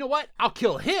 It's like, you know what? I'll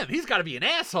kill him. He's got to be an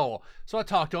asshole. So I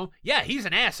talk to him. Yeah, he's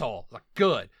an asshole. Like,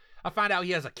 good. I find out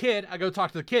he has a kid. I go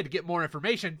talk to the kid to get more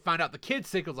information. Find out the kid's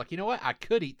sick. I was like, you know what? I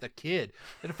could eat the kid.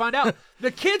 And I find out the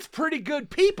kid's pretty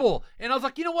good people. And I was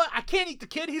like, you know what? I can't eat the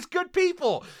kid. He's good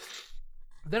people.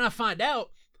 Then I find out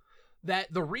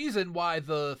that the reason why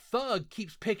the thug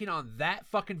keeps picking on that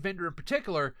fucking vendor in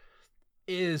particular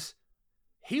is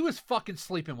he was fucking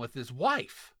sleeping with his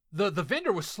wife. The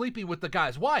vendor was sleeping with the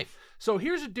guy's wife. So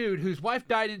here's a dude whose wife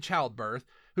died in childbirth,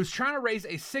 who's trying to raise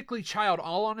a sickly child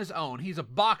all on his own. He's a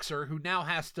boxer who now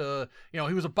has to, he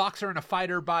was a boxer and a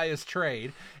fighter by his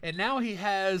trade. And now he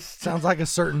has... Sounds like a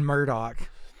certain Murdoch.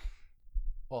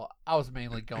 Well, I was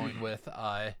mainly going with,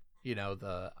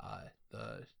 the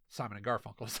Simon and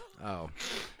Garfunkel's. Oh.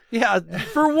 Yeah,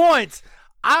 for once,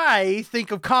 I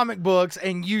think of comic books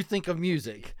and you think of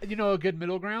music. You know a good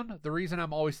middle ground? The reason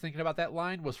I'm always thinking about that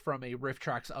line was from a riff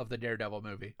tracks of the Daredevil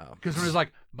movie. Because when it was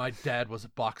like, my dad was a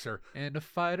boxer and a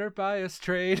fighter by his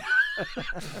trade.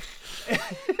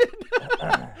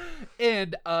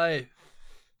 and oh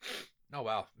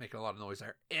wow, making a lot of noise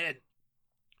there. And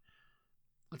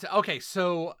okay,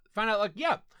 so find out like,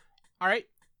 yeah, all right.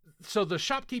 So the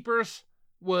shopkeepers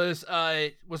was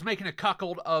making a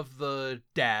cuckold of the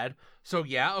dad. So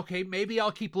yeah, okay, maybe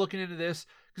I'll keep looking into this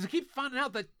because I keep finding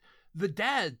out that the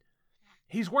dad,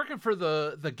 he's working for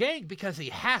the gang because he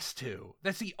has to.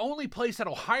 That's the only place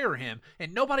that'll hire him,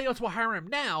 and nobody else will hire him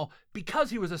now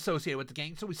because he was associated with the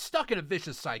gang. So he's stuck in a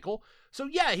vicious cycle. So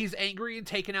yeah, he's angry and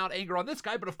taking out anger on this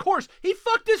guy, but of course he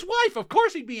fucked his wife. Of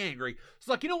course he'd be angry. It's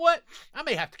like, you know what? I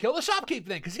may have to kill the shopkeeper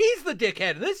then because he's the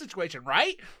dickhead in this situation,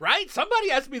 right? Right? Somebody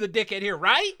has to be the dickhead here,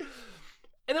 right?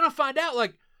 And then I find out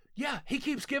like, yeah, he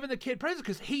keeps giving the kid presents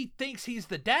because he thinks he's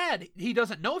the dad. He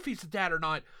doesn't know if he's the dad or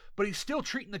not, but he's still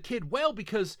treating the kid well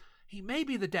because he may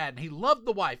be the dad and he loved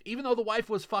the wife, even though the wife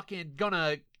was fucking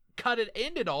gonna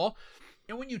end it all.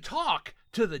 And when you talk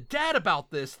to the dad about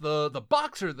this, the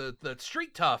boxer, the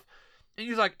street tough, and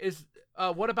he's like,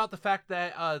 what about the fact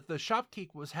that the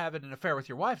shopkeep was having an affair with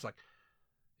your wife? It's like,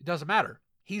 it doesn't matter.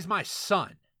 He's my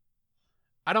son.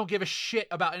 I don't give a shit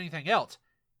about anything else.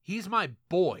 He's my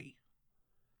boy.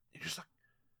 You're just like,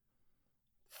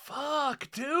 fuck,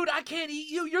 dude, I can't eat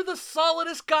you. You're the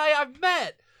solidest guy I've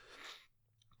met.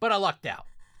 But I lucked out.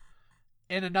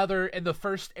 In the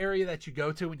first area that you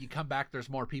go to when you come back, there's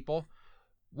more people.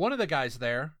 One of the guys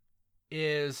there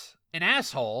is an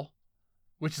asshole,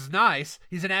 which is nice.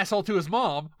 He's an asshole to his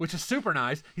mom, which is super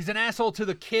nice. He's an asshole to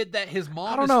the kid that his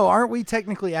mom I don't know. Aren't we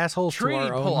technically assholes to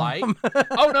our own polite. mom?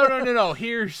 Oh, no.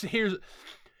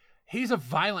 He's a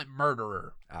violent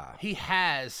murderer. He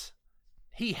has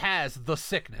the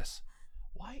sickness.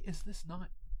 Why is this not?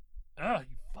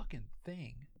 You fucking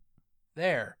thing.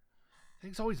 There.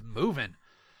 Thing's always moving.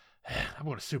 I'm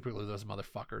going to super glue those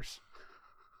motherfuckers.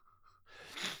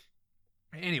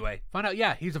 Anyway, find out,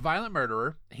 yeah, he's a violent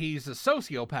murderer. He's a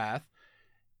sociopath.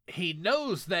 He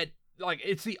knows that, like,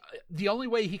 it's the only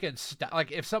way he can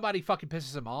like, if somebody fucking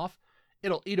pisses him off,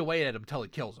 it'll eat away at him until he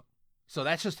kills him. So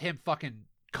that's just him fucking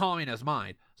calming his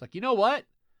mind. It's like, you know what?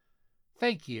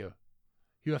 Thank you.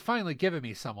 You have finally given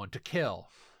me someone to kill.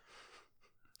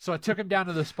 So I took him down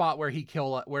to the spot where he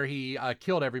killed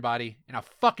everybody, and I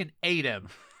fucking ate him.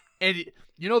 And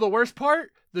you know the worst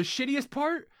part? The shittiest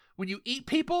part? When you eat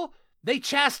people, they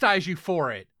chastise you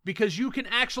for it because you can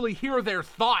actually hear their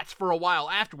thoughts for a while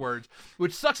afterwards,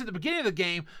 which sucks at the beginning of the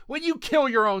game when you kill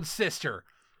your own sister.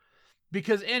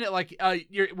 Because in it, like,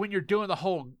 when you're doing the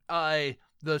whole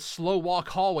the slow walk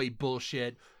hallway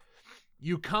bullshit,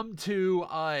 you come to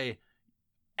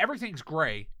everything's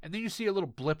gray, and then you see a little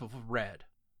blip of red.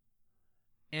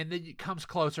 And then it comes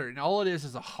closer, and all it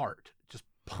is a heart just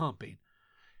pumping.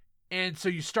 And so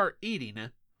you start eating,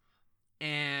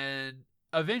 and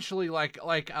eventually, like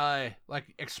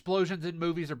explosions in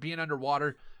movies or being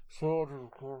underwater, Soldiers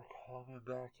coming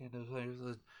back into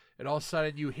things. And all of a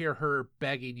sudden you hear her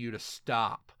begging you to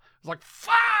stop. It's like,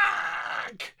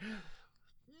 fuck!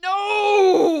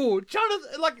 No!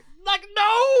 Jonathan, like,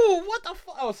 no! What the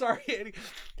fuck? Oh, sorry, Andy.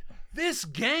 This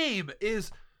game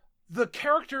is the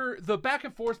back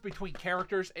and forth between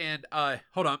characters and,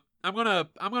 hold on. I'm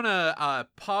gonna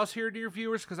pause here, dear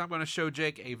viewers, because I'm gonna show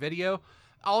Jake a video.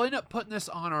 I'll end up putting this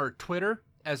on our Twitter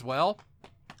as well.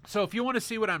 So if you want to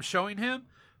see what I'm showing him,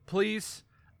 please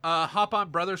hop on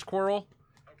Brothers Quarrel.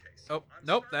 Oh,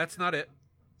 nope, that's not it.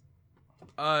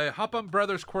 Hop on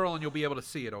Brothers Quarrel and you'll be able to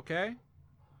see it, okay?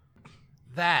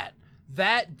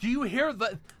 Do you hear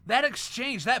that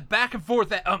exchange, that back and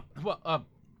forth,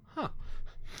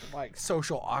 like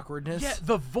social awkwardness? Yeah,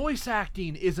 the voice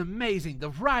acting is amazing. The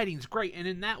writing's great. And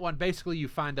in that one, basically you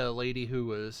find a lady who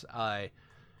was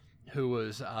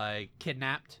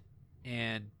kidnapped.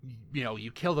 And, you know,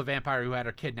 you kill the vampire who had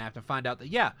her kidnapped and find out that,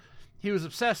 yeah, he was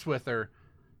obsessed with her,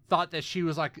 thought that she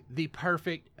was, like, the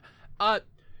perfect...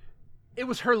 it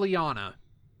was her Liana.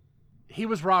 He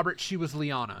was Robert, she was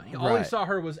Liana. All he saw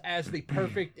her was as the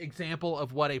perfect example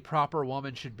of what a proper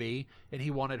woman should be, and he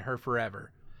wanted her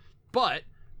forever. But,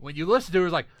 when you listen to her,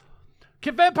 it's like,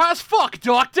 can vampires fuck,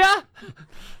 doctor?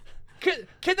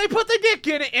 Can they put the dick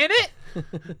in it?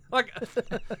 Like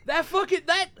that fucking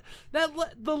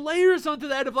the layers onto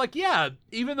that of like, yeah,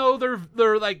 even though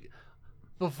they're like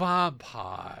the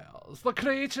vampires, the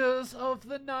creatures of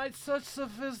the night, such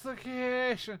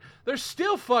sophistication, they're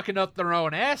still fucking up their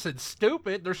own ass and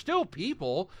stupid. They're still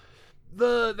people.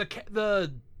 The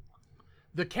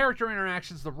character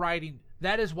interactions, the writing,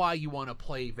 that is why you want to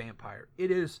play vampire.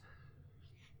 It is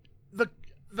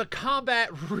the combat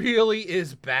really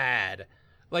is bad.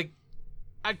 Like,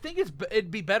 I think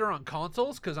it'd be better on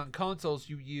consoles, because on consoles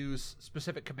you use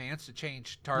specific commands to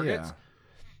change targets. Yeah.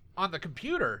 On the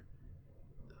computer,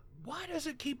 why does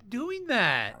it keep doing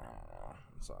that? Oh,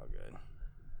 it's all good.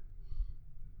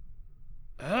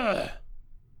 Ugh.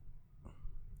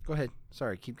 Go ahead.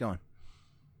 Sorry, keep going.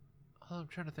 I'm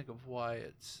trying to think of why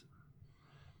it's...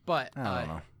 But, I don't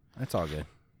know. That's all good.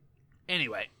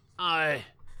 Anyway,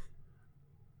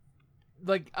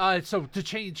 so to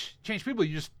change people,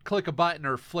 you just click a button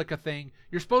or flick a thing.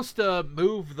 You're supposed to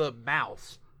move the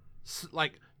mouse,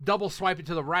 like double swipe it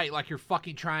to the right, like you're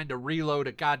fucking trying to reload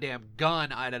a goddamn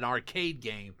gun at an arcade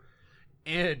game.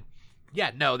 And yeah,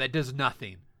 no, that does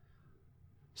nothing.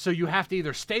 So you have to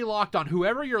either stay locked on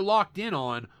whoever you're locked in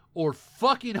on, or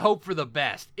fucking hope for the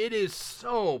best. It is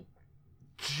so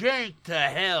jank to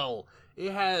hell.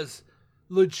 It has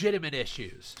legitimate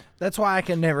issues. That's why I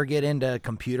can never get into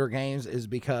computer games, is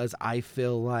because I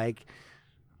feel like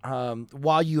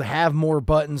while you have more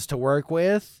buttons to work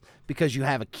with because you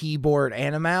have a keyboard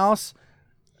and a mouse,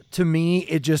 to me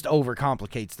it just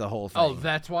overcomplicates the whole thing. Oh,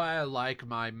 that's why I like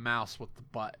my mouse with the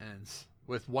buttons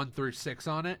with 1 through 6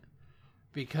 on it,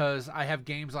 because I have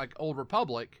games like Old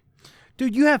Republic.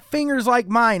 Dude, you have fingers like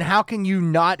mine. How can you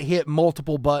not hit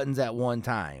multiple buttons at one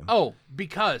time? Oh,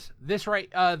 because this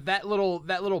that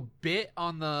little bit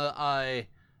on the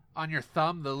on your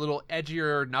thumb, the little edge of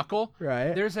your knuckle.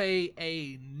 Right. There's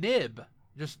a nib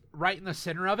just right in the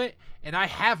center of it, and I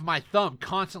have my thumb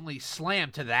constantly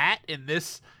slammed to that in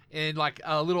like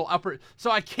a little upper.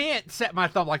 So I can't set my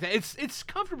thumb like that. It's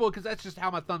comfortable because that's just how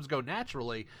my thumbs go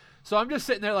naturally. So I'm just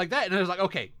sitting there like that, and I was like,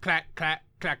 okay, clack, clack,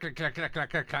 clack, clack, clack, clack,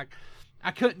 clack, clack, clack. I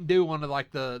couldn't do one of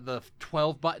like the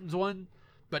 12 buttons one,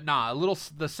 but nah,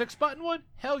 the 6 button one,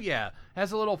 hell yeah.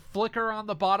 Has a little flicker on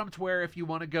the bottom to where if you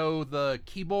want to go the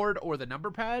keyboard or the number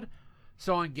pad.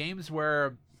 So on games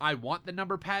where I want the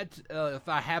number pad, if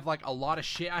I have like a lot of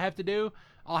shit I have to do,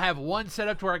 I'll have one set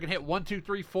up to where I can hit 1, 2,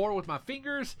 3, 4 with my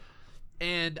fingers,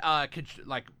 and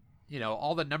like, you know,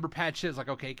 all the number pad shit is like,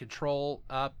 okay, control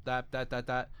up,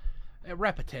 that.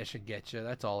 Repetition gets you.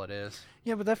 That's all it is.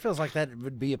 Yeah, but that feels like that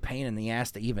would be a pain in the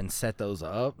ass to even set those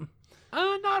up.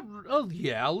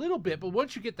 Yeah, a little bit. But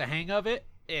once you get the hang of it,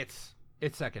 it's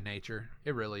second nature.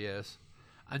 It really is.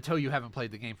 Until you haven't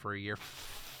played the game for a year.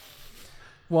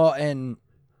 Well, and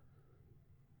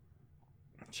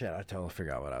shit, I totally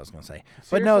forgot what I was going to say.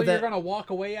 Seriously, but no, you're going to walk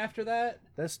away after that?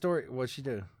 That story, what'd she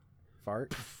do?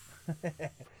 Fart?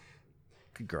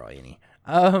 Good girl, Annie.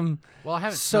 Well, I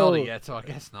haven't smelled it yet, so I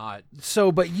guess not.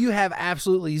 So, but you have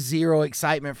absolutely zero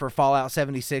excitement for Fallout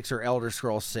 76 or Elder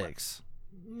Scrolls 6.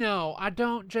 No, I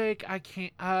don't, Jake. I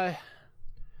can't.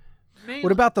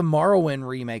 What about the Morrowind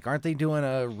remake? Aren't they doing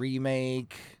a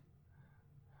remake?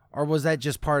 Or was that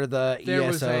just part of the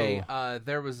ESO?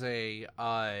 There was a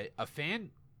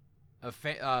fan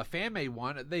made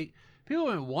one. People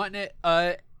have been wanting it.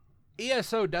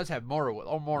 ESO does have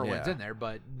Morrowind's in there,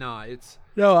 but no, it's...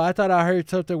 No, I thought I heard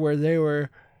something where they were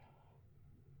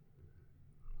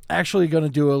actually going to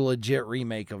do a legit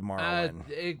remake of Morrowind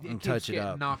it touch it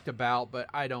up. Knocked about, but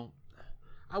I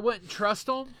wouldn't trust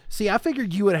them. See, I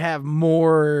figured you would have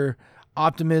more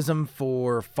optimism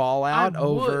for Fallout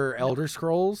over Elder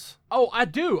Scrolls. Oh, I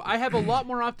do. I have a lot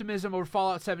more optimism over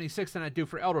Fallout 76 than I do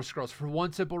for Elder Scrolls for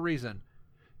one simple reason.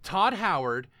 Todd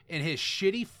Howard and his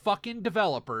shitty fucking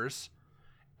developers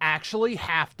actually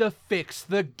have to fix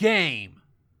the game.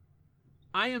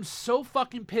 I am so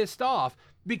fucking pissed off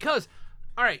because,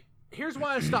 all right, here's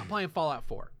why I stopped playing Fallout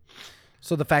 4.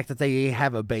 So the fact that they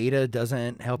have a beta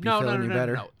doesn't help you feel any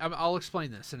better? No. I'll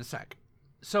explain this in a sec.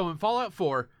 So in Fallout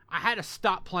 4, I had to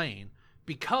stop playing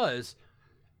because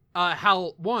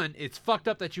it's fucked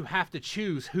up that you have to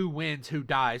choose who wins, who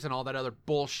dies, and all that other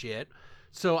bullshit.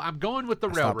 So I'm going with the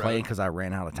railroad. I stopped playing because I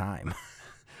ran out of time.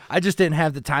 I just didn't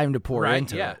have the time to pour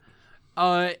into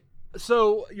it.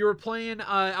 So you were playing.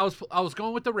 I was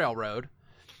going with the railroad.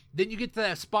 Then you get to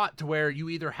that spot to where you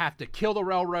either have to kill the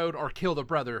railroad or kill the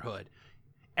Brotherhood.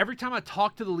 Every time I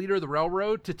talked to the leader of the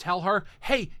railroad to tell her,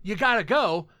 "Hey, you gotta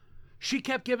go," she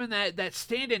kept giving that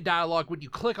stand-in dialogue when you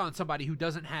click on somebody who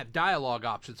doesn't have dialogue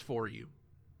options for you.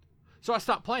 So I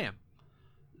stopped playing.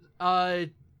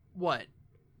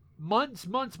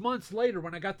 Months later,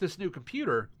 when I got this new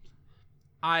computer,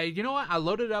 I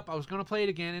loaded it up. I was going to play it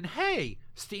again, and hey,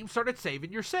 Steam started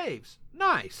saving your saves.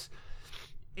 Nice.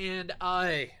 And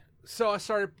I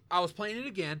was playing it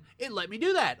again. It let me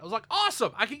do that. I was like,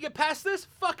 awesome. I can get past this.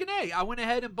 Fucking A. I went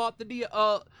ahead and bought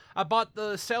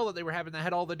the sale that they were having that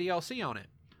had all the DLC on it.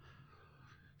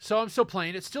 So I'm still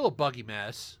playing. It's still a buggy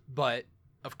mess, but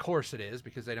of course it is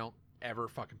because they don't ever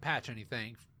fucking patch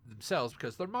anything themselves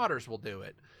because their modders will do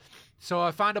it. So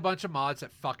I find a bunch of mods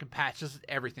that fucking patches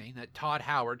everything that Todd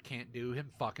Howard can't do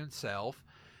him fucking self.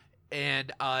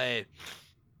 And I'd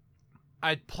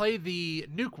play the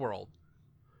Nuke World.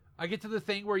 I get to the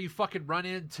thing where you fucking run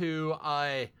into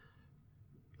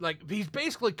he's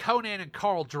basically Conan and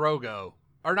Khal Drogo.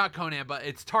 Or not Conan, but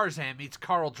it's Tarzan meets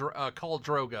Khal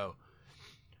Drogo.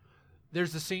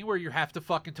 There's the scene where you have to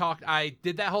fucking talk. I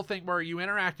did that whole thing where you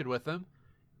interacted with him,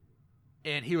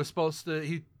 and you were supposed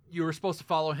to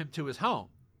follow him to his home.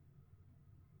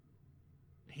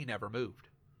 He never moved.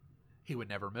 He would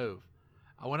never move.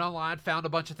 I went online, found a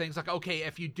bunch of things like, okay,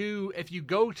 if you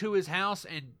go to his house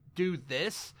and do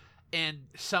this and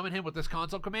summon him with this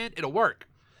console command, it'll work.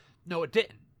 No, it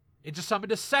didn't. It just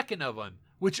summoned a second of him,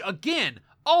 which again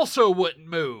also wouldn't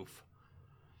move.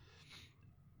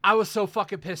 I was so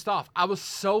fucking pissed off. I was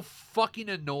so fucking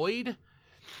annoyed.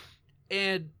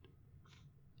 And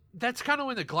that's kind of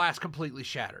when the glass completely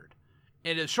shattered.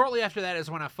 And shortly after that is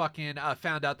when I fucking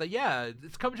found out that,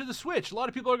 it's coming to the Switch. A lot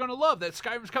of people are going to love that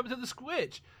Skyrim's coming to the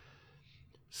Switch.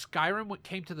 Skyrim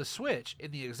came to the Switch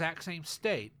in the exact same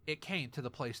state it came to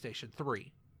the PlayStation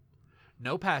 3.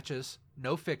 No patches,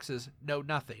 no fixes, no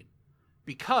nothing.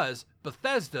 Because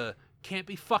Bethesda can't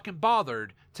be fucking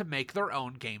bothered to make their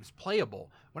own games playable.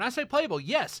 When I say playable,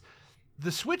 yes,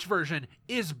 the Switch version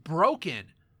is broken.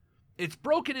 It's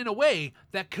broken in a way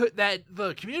that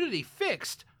the community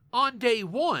fixed on day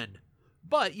one,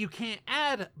 but you can't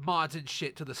add mods and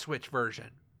shit to the Switch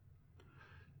version.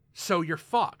 So you're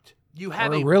fucked. You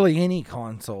have really any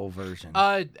console version.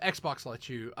 Xbox lets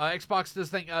you. Xbox does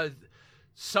think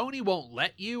Sony won't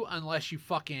let you unless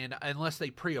they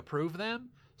pre-approve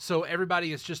them. So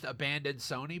everybody has just abandoned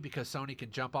Sony because Sony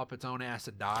can jump up its own ass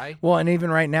and die. Well, and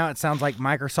even right now, it sounds like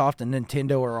Microsoft and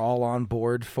Nintendo are all on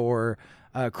board for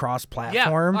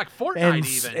cross-platform. Yeah, like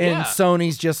Fortnite and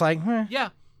Sony's just like, Yeah.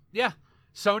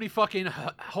 Sony fucking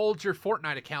holds your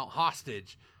Fortnite account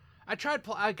hostage. I got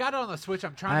it on the Switch.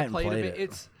 I'm trying to play it a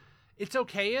bit. It's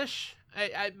okay-ish.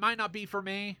 It might not be for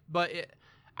me, but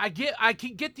I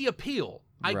can get the appeal.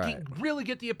 I can really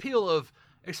get the appeal of,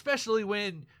 especially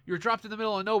when you're dropped in the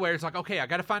middle of nowhere. It's like, okay, I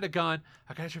got to find a gun.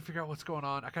 I got to try to figure out what's going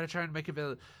on. I got to try and make it.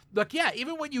 Like, yeah,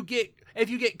 even when if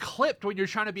you get clipped when you're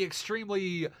trying to be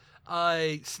extremely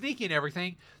sneaky and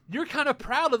everything, you're kind of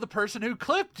proud of the person who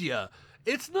clipped you.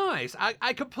 It's nice.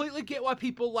 I completely get why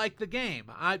people like the game.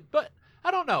 But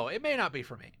I don't know. It may not be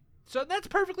for me. So that's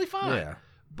perfectly fine. Yeah.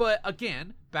 But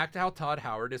again, back to how Todd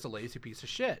Howard is a lazy piece of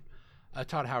shit.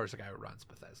 Todd Howard's the guy who runs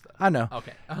Bethesda. I know.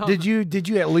 Okay. Did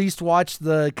you at least watch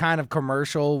the kind of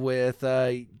commercial with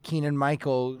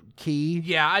Keegan-Michael Key?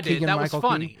 Yeah, I did. That was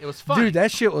funny. It was funny. Dude,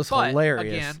 that shit was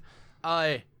hilarious.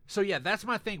 Again, so yeah, that's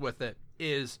my thing with it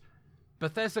is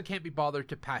Bethesda can't be bothered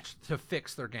to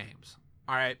fix their games.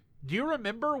 All right. Do you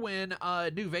remember when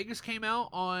New Vegas came out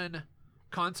on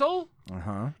console,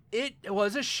 it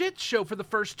was a shit show for the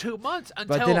first 2 months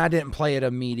until. But then I didn't play it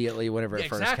immediately whenever it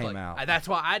first came out. That's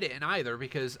why I didn't either,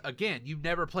 because again, you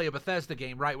never play a Bethesda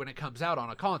game right when it comes out on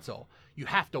a console. You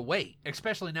have to wait,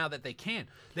 especially now that they can.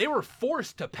 They were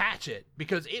forced to patch it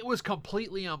because it was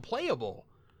completely unplayable.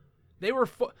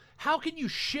 How can you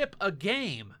ship a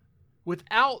game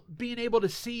without being able to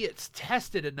see it's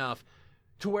tested enough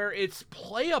to where it's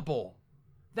playable?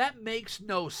 That makes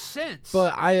no sense.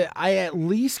 But I at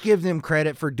least give them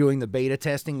credit for doing the beta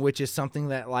testing, which is something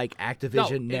that like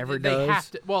Activision never does. They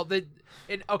have to. Well,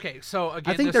 okay. So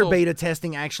again, I think they're beta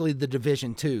testing actually the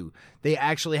Division 2. They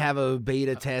actually have a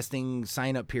beta testing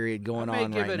sign up period going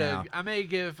on right now. I may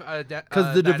give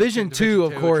because the Division 2,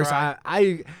 of course,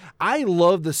 I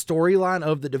love the storyline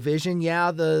of the Division.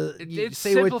 Yeah, it's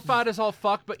simplified as all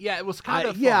fuck, but yeah, it was kind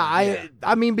of fun.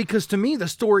 I mean, because to me the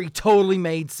story totally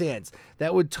made sense.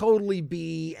 That would totally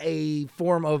be a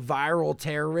form of viral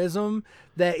terrorism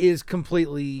that is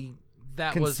completely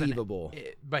conceivable.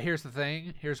 But here's the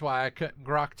thing. Here's why I couldn't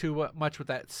grok too much with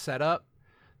that setup.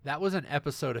 That was an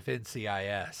episode of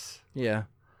NCIS. Yeah.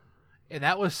 And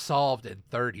that was solved in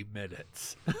 30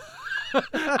 minutes.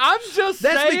 I'm just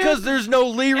saying. That's because there's no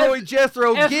Leroy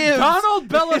Jethro Gibbs. If Donald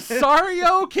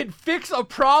Belisario can fix a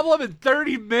problem in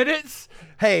 30 minutes.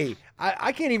 Hey,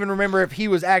 I can't even remember if he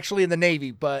was actually in the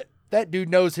Navy, but that dude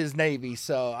knows his Navy,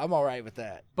 so I'm all right with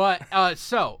that. But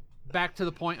so back to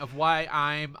the point of why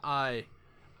I'm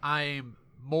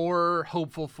more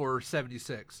hopeful for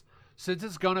 76, since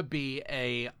it's gonna be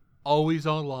a always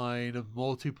online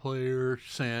multiplayer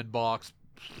sandbox.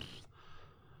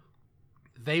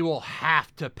 They will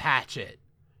have to patch it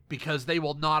because they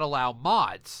will not allow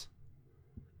mods.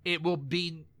 It will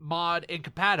be mod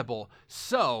incompatible.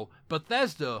 So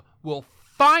Bethesda will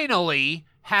finally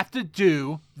have to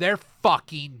do their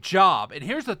fucking job. And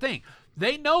here's the thing.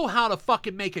 They know how to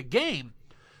fucking make a game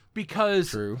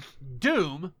because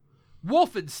Doom,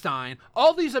 Wolfenstein,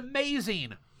 all these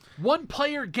amazing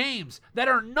one-player games that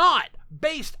are not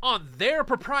based on their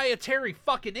proprietary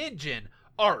fucking engine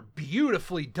are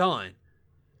beautifully done.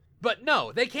 But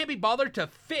no, they can't be bothered to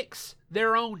fix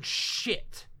their own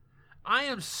shit. I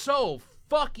am so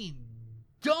fucking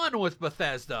done with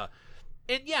Bethesda.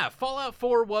 And yeah, Fallout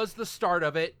 4 was the start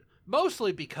of it,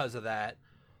 mostly because of that.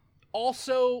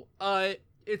 Also,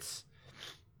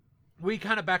 we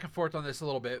kind of back and forth on this a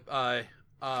little bit.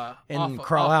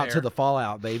 Crawl out to the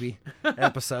Fallout, baby,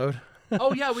 episode.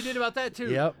 Oh yeah, we did about that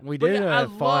too. Yep, we did a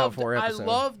Fallout 4 episode. I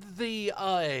loved the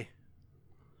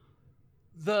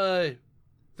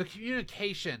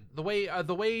communication, the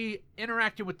way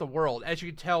interacting with the world. As you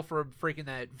can tell from freaking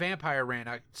that vampire rant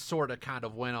I sort of kind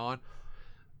of went on.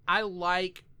 I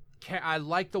like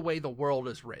the way the world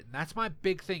is written. That's my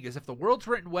big thing, is if the world's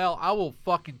written well, I will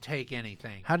fucking take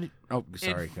anything. Go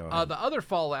ahead. The other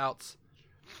Fallouts,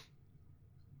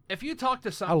 if you talk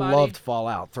to somebody... I loved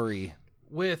Fallout 3.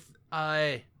 With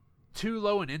too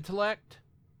low in intellect,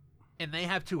 and they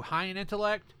have too high in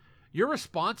intellect, your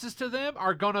responses to them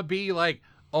are going to be like,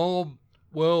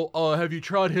 have you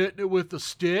tried hitting it with the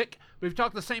stick? But if you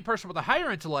talk to the same person with a higher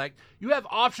intellect, you have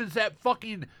options that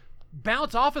fucking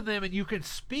bounce off of them, and you can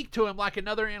speak to him like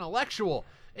another intellectual.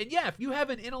 And yeah, if you have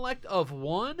an intellect of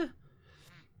 1,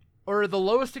 or the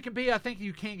lowest it can be, I think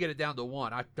you can get it down to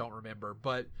 1. I don't remember,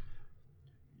 but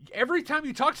every time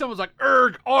you talk to someone, it's like,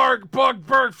 erg, arg, bug,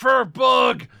 berg, fur,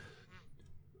 bug.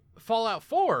 Fallout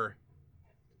 4,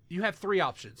 you have 3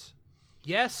 options.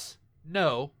 Yes,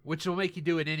 no, which will make you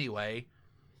do it anyway,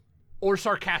 or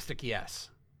sarcastic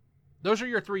yes. Those are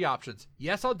your 3 options.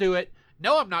 Yes, I'll do it.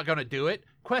 No, I'm not going to do it.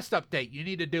 Quest update, you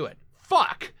need to do it.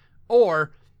 Fuck!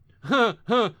 Or,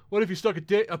 what if you stuck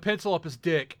a pencil up his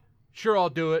dick? Sure, I'll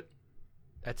do it.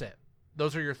 That's it.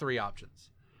 Those are your 3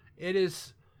 options. It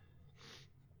is,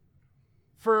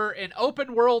 for an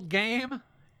open world game,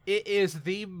 it is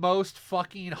the most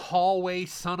fucking hallway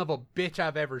son of a bitch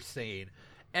I've ever seen.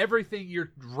 Everything,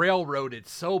 you're railroaded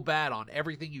so bad on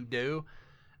everything you do.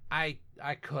 I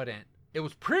couldn't. It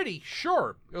was pretty,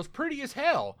 sure. It was pretty as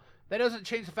hell. That doesn't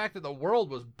change the fact that the world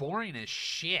was boring as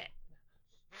shit.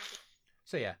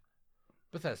 So yeah,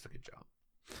 Bethesda, good job.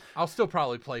 I'll still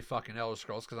probably play fucking Elder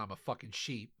Scrolls because I'm a fucking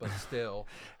sheep, but still.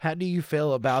 How do you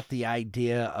feel about the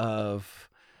idea of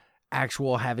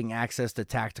actual having access to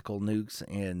tactical nukes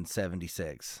in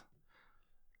 76?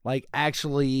 Like,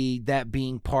 actually that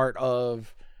being part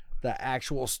of the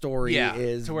actual story,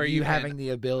 is to where you having the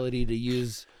ability to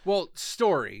use... Well,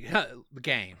 story, the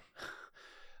game.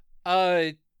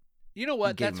 You know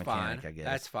what? That's fine.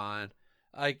 That's fine.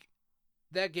 Like,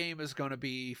 that game is going to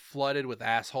be flooded with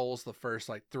assholes the first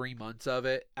like 3 months of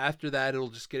it. After that, it'll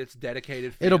just get its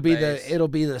dedicated fan base. It'll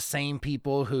be the same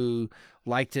people who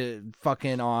like to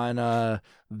fucking on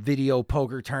video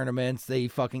poker tournaments. They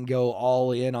fucking go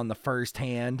all in on the first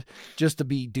hand just to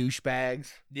be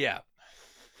douchebags. Yeah.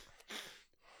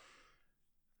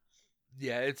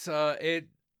 Yeah, it's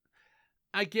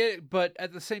I get it, but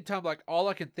at the same time, like all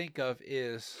I can think of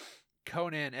is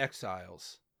Conan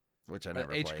Exiles, which I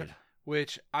never played.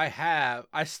 Which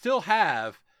I still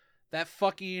have that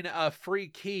fucking free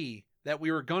key that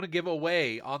we were going to give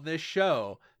away on this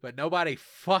show, but nobody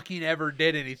fucking ever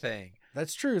did anything.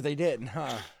 That's true. They didn't,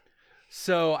 huh?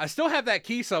 So I still have that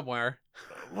key somewhere.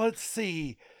 Let's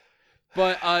see.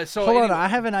 But so hold anyway, on, I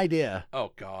have an idea.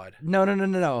 Oh God.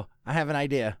 No. I have an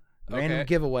idea. Random Okay.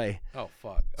 giveaway. Oh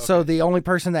fuck. Okay. So the only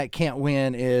person that can't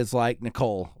win is like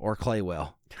Nicole or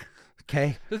Claywell.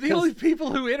 Okay? They're the only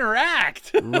people who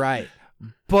interact. Right.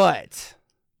 But,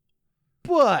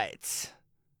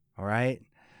 all right,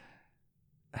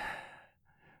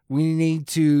 we need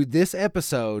to, this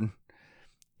episode,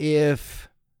 what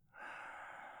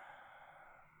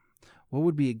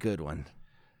would be a good one?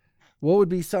 What would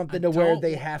be something to where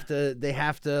they have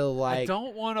to like. I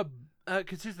don't want to,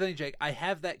 because here's the thing, Jake. I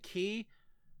have that key.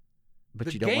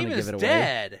 But you don't want to give it away. The game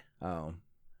is dead. Oh.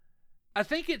 I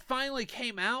think it finally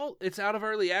came out. It's out of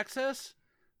early access,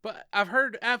 but I've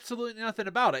heard absolutely nothing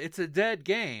about it. It's a dead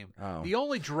game. Oh. The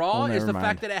only draw is the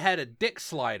fact that it had a dick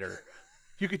slider.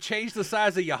 You could change the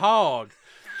size of your hog.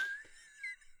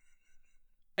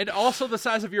 And also the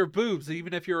size of your boobs,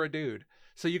 even if you're a dude.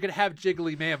 So you could have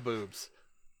jiggly man boobs.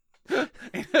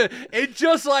 And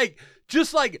just like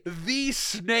the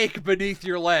snake beneath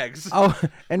your legs. Oh,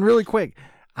 and really quick,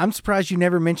 I'm surprised you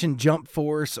never mentioned Jump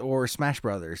Force or Smash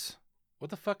Brothers. What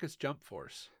the fuck is Jump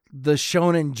Force? The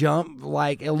Shonen Jump,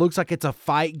 like it looks like it's a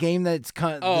fight game that's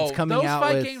coming out. Those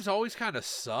fight games always kind of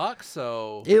suck.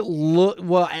 So it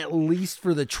at least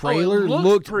for the trailer, it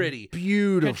looked pretty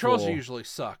beautiful. Controls usually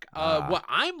suck. What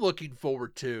I'm looking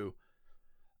forward to,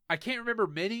 I can't remember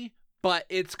many, but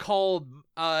it's called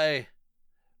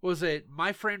was it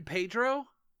My Friend Pedro?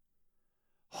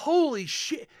 Holy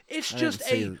shit! It's just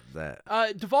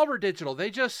Devolver Digital.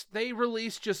 They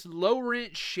release just low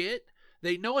rent shit.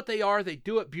 They know what they are. They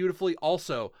do it beautifully.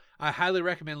 Also, I highly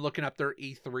recommend looking up their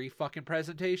E3 fucking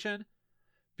presentation,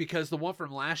 because the one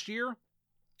from last year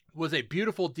was a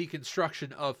beautiful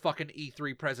deconstruction of fucking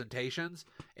E3 presentations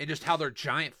and just how they're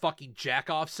giant fucking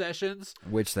jack-off sessions.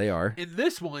 Which they are. And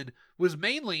this one was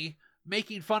mainly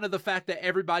making fun of the fact that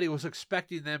everybody was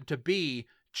expecting them to be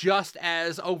just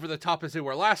as over the top as they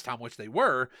were last time, which they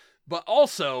were, but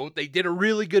also they did a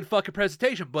really good fucking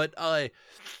presentation. But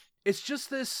it's just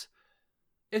this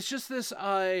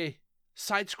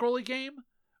side-scrolling game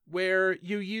where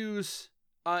you use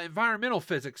environmental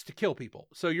physics to kill people.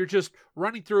 So you're just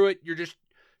running through it, you're just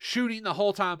shooting the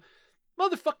whole time.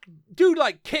 Motherfucker, dude,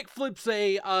 like kickflips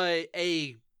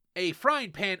a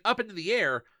frying pan up into the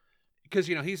air, because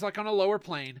he's like on a lower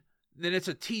plane. Then it's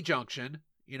a T-junction,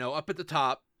 up at the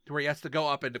top, to where he has to go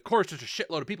up, and of course there's a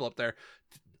shitload of people up there.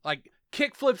 Like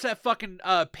kick flips that fucking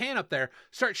pan up there,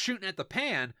 starts shooting at the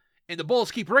pan, and the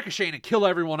bullets keep ricocheting and kill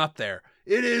everyone up there.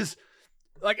 It is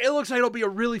like, it looks like it'll be a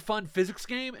really fun physics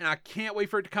game, and I can't wait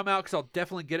for it to come out, because I'll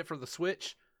definitely get it for the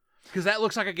Switch, because that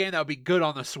looks like a game that would be good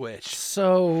on the Switch.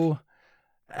 So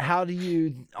how do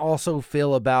you also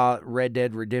feel about Red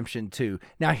Dead Redemption 2?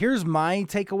 Now, here's my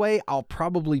takeaway. I'll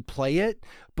probably play it,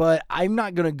 but I'm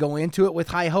not going to go into it with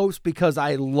high hopes, because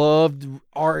I loved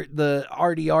the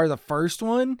RDR, the first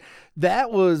one.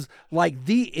 That was like,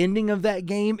 the ending of that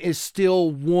game is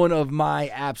still one of my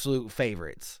absolute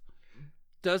favorites.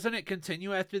 Doesn't it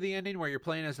continue after the ending where you're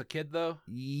playing as a kid, though?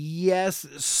 Yes,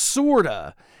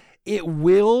 sorta. It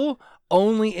will,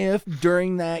 only if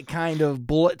during that kind of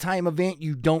bullet time event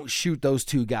you don't shoot those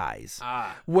two guys.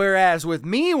 Whereas with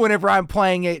me, whenever I'm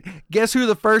playing it, guess who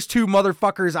the first two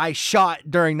motherfuckers I shot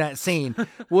during that scene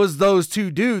was those two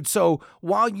dudes. So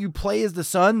while you play as the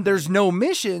son, there's no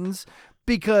missions,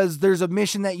 because there's a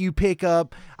mission that you pick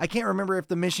up. I can't remember if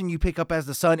the mission you pick up as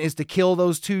the son is to kill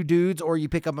those two dudes or you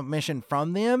pick up a mission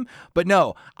from them. But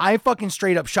no, I fucking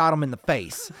straight up shot them in the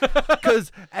face.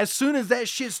 Because as soon as that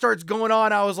shit starts going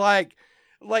on, I was like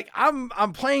I'm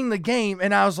playing the game,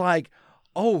 and I was like,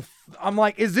 I'm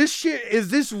like, is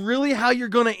this really how you're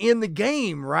going to end the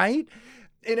game, right?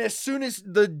 And as soon as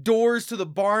the doors to the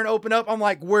barn open up, I'm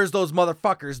like, where's those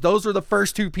motherfuckers? Those are the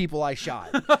first two people I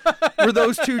shot. Were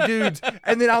those two dudes.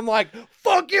 And then I'm like,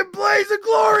 fucking blaze of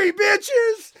glory,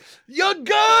 bitches! Young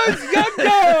guns! Young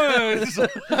guns!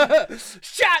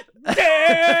 Shot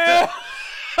down!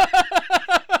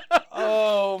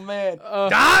 Oh man,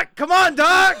 Doc, come on,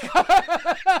 Doc.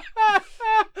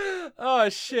 Oh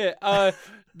shit. I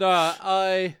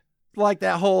like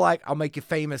that whole like I'll make you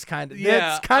famous kind of. Yeah,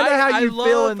 That's kind of how you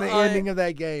feel in the ending of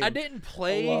that game. I didn't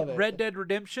play Red Dead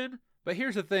Redemption, but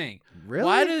here's the thing. Really?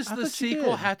 Why does the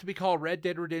sequel have to be called Red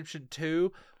Dead Redemption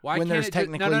 2? Why when can't there's it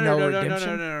technically no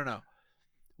redemption? No.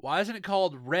 Why isn't it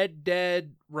called Red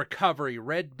Dead Recovery,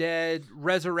 Red Dead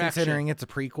Resurrection? Considering it's a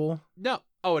prequel. No.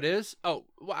 Oh, it is? Oh,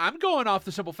 well, I'm going off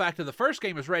the simple fact that the first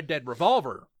game is Red Dead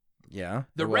Revolver. Yeah.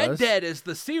 The Red Dead is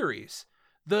the series.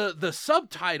 The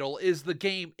subtitle is the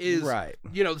game is right.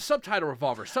 You know, the subtitle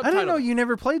Revolver. I didn't know you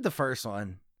never played the first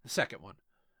one. The second one.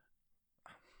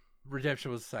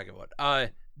 Redemption was the second one.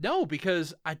 No,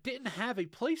 because I didn't have a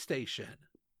PlayStation.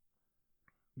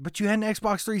 But you had an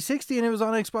Xbox 360 and it was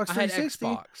on Xbox 360. I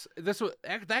had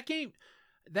Xbox.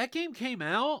 That game came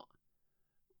out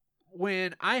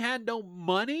when I had no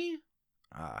money.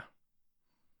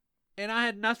 And I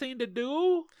had nothing to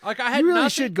do. Like I had You really nothing.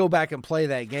 should go back and play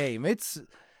that game. It's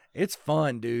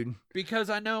fun, dude. Because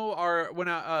I know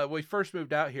when we first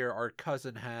moved out here, our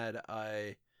cousin had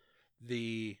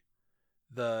the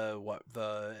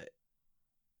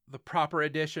proper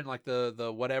edition, like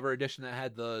the whatever edition that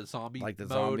had the zombie like the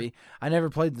mode. zombie. I never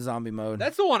played the zombie mode.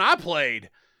 That's the one I played.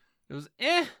 It was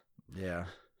Yeah.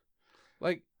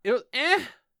 Like it was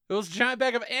It was a giant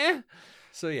bag of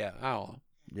So yeah, I don't know.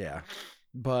 Yeah.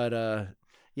 But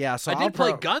yeah, so I did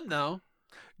play Gun though.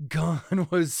 Gun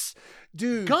was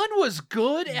dude. Gun was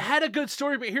good. It had a good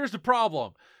story, but here's the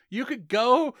problem. You could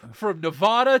go from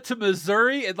Nevada to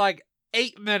Missouri in like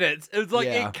 8 minutes. It was like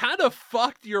it kind of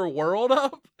fucked your world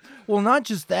up. Well, not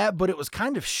just that, but it was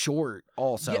kind of short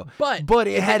also. Yeah, but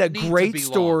it had a great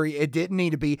story. Long. It didn't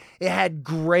need to be. It had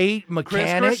great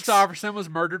mechanics. Chris Christopherson was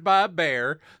murdered by a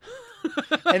bear.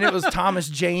 And it was Thomas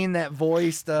Jane that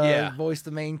voiced the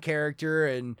main character,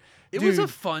 and it was a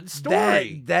fun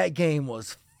story. That game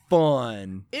was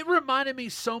fun. It reminded me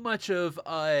so much of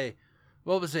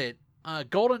what was it?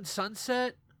 Golden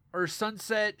Sunset or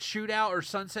Sunset Shootout or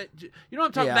Sunset. You know what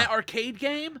I'm talking about? That arcade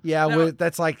game. Yeah,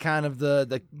 that's like kind of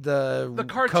the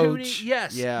cartoony. Coach.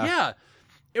 Yes. Yeah.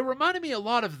 It reminded me a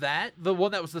lot of that, the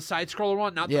one that was the side-scroller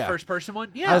one, not the first-person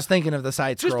one. Yeah, I was thinking of the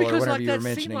side-scroller just because whenever like you that were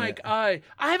mentioning seemed like it. I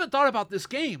haven't thought about this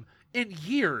game in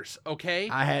years. Okay,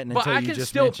 I hadn't, but until I you can just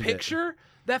still mentioned picture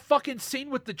that fucking scene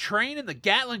with the train and the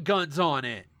Gatling guns on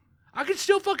it. I can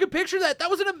still fucking picture that. That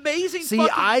was an amazing. See,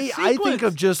 fucking I think sequence.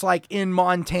 of just like in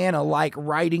Montana, like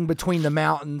riding between the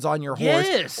mountains on your horse.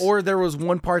 Yes. Or there was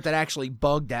one part that actually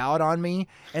bugged out on me,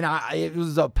 and it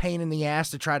was a pain in the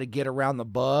ass to try to get around the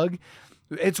bug.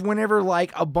 It's whenever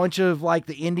like a bunch of like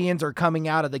the Indians are coming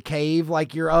out of the cave,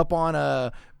 like you're up on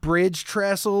a bridge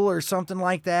trestle or something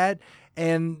like that,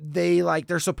 and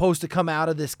they're supposed to come out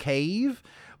of this cave,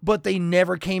 but they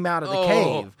never came out of the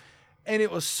cave. And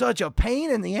it was such a pain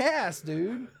in the ass,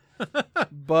 dude.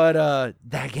 But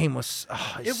that game was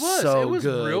so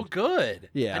good. Real good.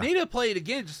 Yeah. I need to play it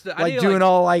again. Just to, like doing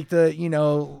all like the,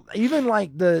 even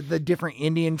like the different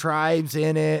Indian tribes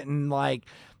in it and like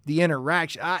the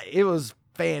interaction. It was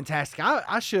fantastic.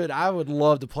 I would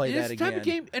love to play that again. It's type of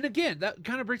game, and again, that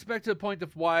kind of brings back to the point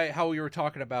of how we were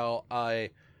talking about.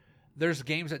 There's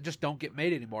games that just don't get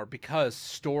made anymore because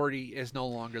story is no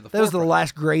longer the. That was the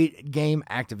last great game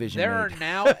Activision There made. are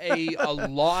now a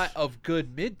lot of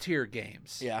good mid-tier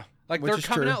games. Yeah, like they're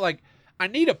coming out. Like I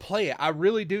need to play it. I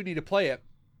really do need to play it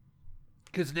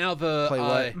because now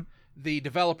the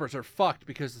developers are fucked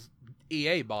because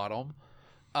EA bought them.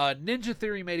 Ninja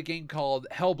Theory made a game called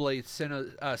Hellblade: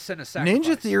 Senna Sacrifice.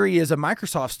 Ninja Theory is a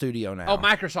Microsoft studio now. Oh,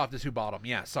 Microsoft is who bought them.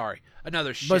 Yeah, sorry.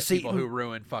 Another people who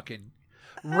ruined fucking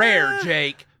Rare,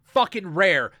 Jake. Fucking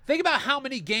Rare. Think about how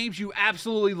many games you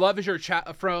absolutely love as your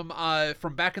from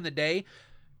back in the day.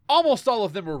 Almost all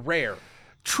of them were Rare.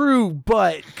 True,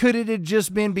 but could it have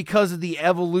just been because of the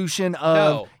evolution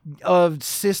of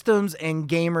systems and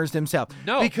gamers themselves?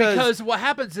 No, because what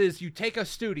happens is you take a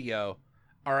studio,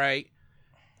 all right,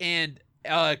 and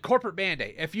corporate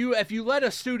mandate. If you let a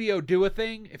studio do a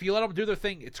thing, if you let them do their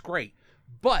thing, it's great.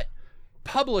 But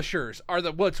publishers are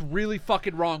what's really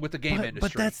fucking wrong with the game industry.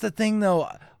 But that's the thing, though.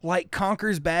 Like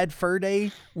Conker's Bad Fur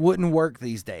Day wouldn't work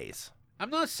these days. I'm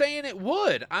not saying it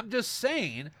would. I'm just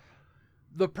saying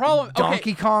the problem.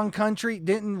 Donkey Kong Country,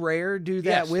 didn't Rare do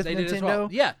that with they Nintendo? did as well.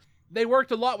 Yeah, they worked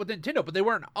a lot with Nintendo, but they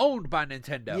weren't owned by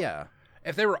Nintendo. Yeah.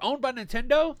 If they were owned by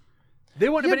Nintendo, they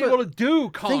wouldn't have been able to do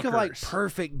Conkers. Think of like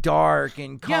Perfect Dark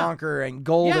and Conker and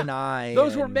GoldenEye.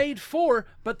 Those were made for,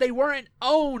 but they weren't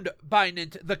owned by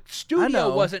Nintendo. The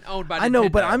studio wasn't owned by Nintendo. I know,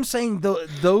 but I'm saying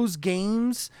those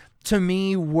games to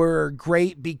me were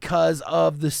great because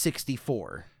of the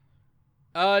 64.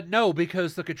 No,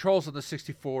 because the controls on the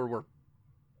 64 were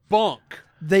bunk.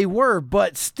 They were,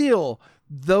 but still,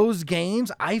 those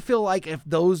games, I feel like if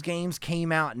those games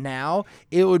came out now,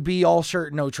 it would be all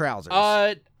shirt, no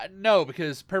trousers. No,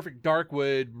 because Perfect Dark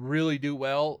would really do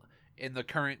well in the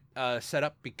current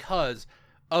setup because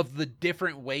of the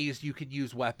different ways you can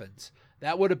use weapons.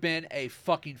 That would have been a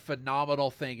fucking phenomenal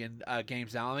thing in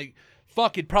games now. I mean,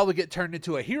 fuck, it'd probably get turned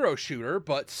into a hero shooter,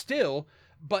 but still.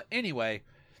 But anyway,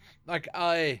 like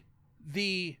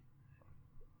the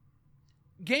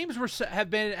games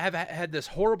have had this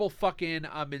horrible fucking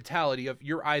mentality of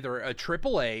you're either a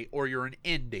AAA or you're an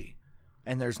indie,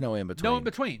 and there's no in between. No in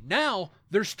between. Now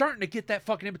they're starting to get that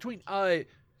fucking in between.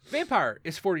 Vampire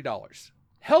is $40.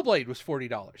 Hellblade was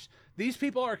 $40. These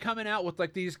people are coming out with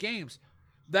like these games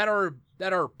that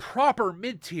are proper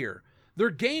mid tier. They're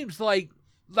games like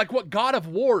what God of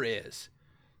War is,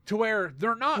 to where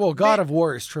they're not. Well, God of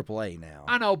War is AAA now.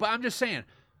 I know, but I'm just saying,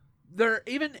 they're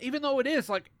even though it is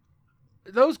like,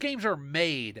 those games are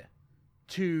made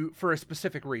for a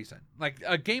specific reason. Like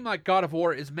a game like God of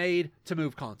War is made to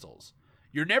move consoles.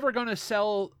 You're never going to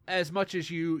sell as much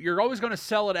as you're always going to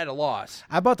sell it at a loss.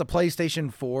 I bought the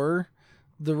PlayStation 4.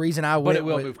 The reason I went, but it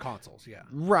will move consoles, yeah.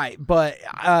 Right, but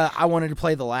I wanted to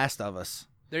play The Last of Us.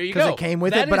 There you go. Because it came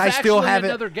with it, but I still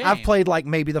haven't. I've played like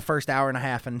maybe the first hour and a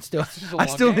half, and I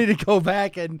still need to go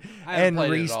back and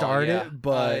restart it.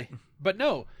 But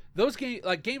no, those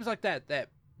games like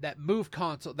that move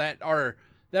console that are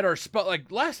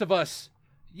like Last of Us.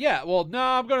 Yeah, well, no,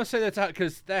 I'm gonna say that's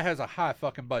because that has a high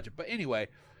fucking budget. But anyway,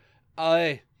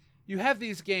 you have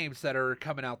these games that are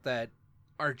coming out that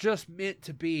are just meant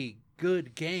to be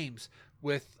good games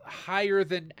with higher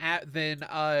than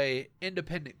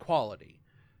independent quality.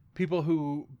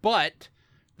 But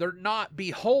they're not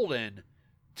beholden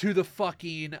to the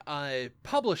fucking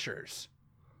publishers.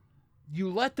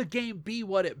 You let the game be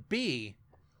what it be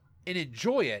and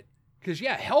enjoy it. Because,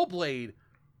 yeah, Hellblade,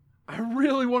 I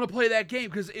really want to play that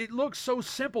game because it looks so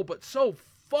simple but so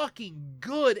fucking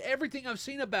good. Everything I've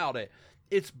seen about it,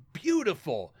 it's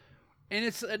beautiful. And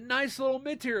it's a nice little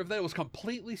mid-tier of that. It was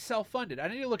completely self-funded. I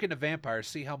need to look into Vampire,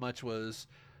 see how much was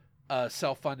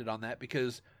self-funded on that.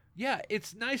 Because, yeah,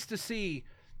 it's nice to see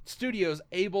studios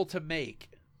able to make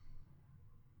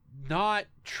not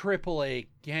AAA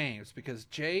games. Because,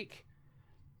 Jake,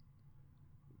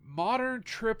 modern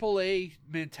AAA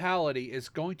mentality is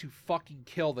going to fucking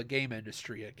kill the game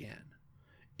industry again.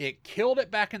 It killed it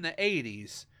back in the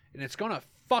 80s, and it's going to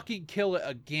fucking kill it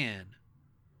again.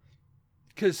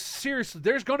 Because seriously,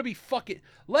 there's going to be fucking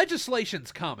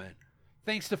legislation's coming,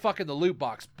 thanks to fucking the loot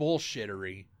box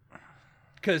bullshittery.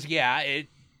 Because yeah,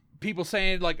 people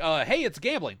saying like, hey, it's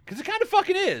gambling, because it kind of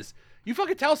fucking is. You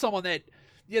fucking tell someone that,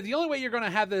 yeah, the only way you're going to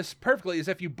have this perfectly is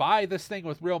if you buy this thing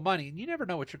with real money, and you never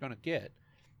know what you're going to get.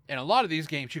 And a lot of these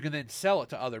games, you can then sell it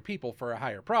to other people for a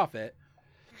higher profit.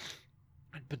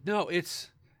 But no, it's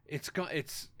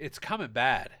coming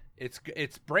bad.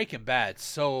 It's breaking bad.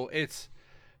 So it's.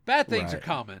 Bad things are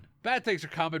coming. Bad things are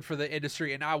coming for the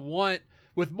industry, and I want,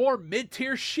 with more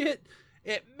mid-tier shit,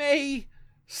 it may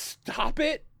stop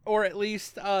it, or at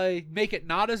least make it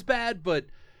not as bad, but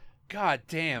god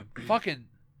damn, fucking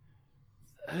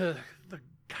the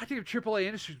goddamn AAA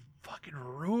industry is fucking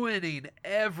ruining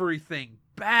everything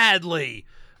badly.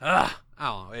 I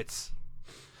don't know,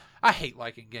 I hate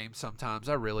liking games sometimes,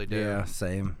 I really do. Yeah,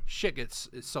 same. Shit it's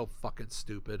so fucking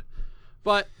stupid.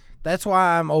 But that's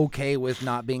why I'm okay with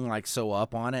not being like so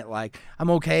up on it. Like, I'm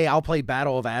okay. I'll play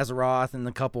Battle of Azeroth in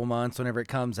a couple months whenever it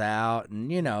comes out,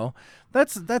 and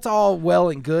that's all well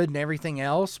and good and everything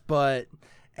else. But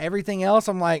everything else,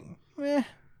 I'm like, eh.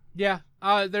 Yeah.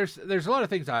 There's a lot of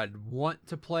things I'd want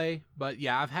to play, but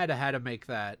yeah, I've had to make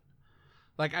that.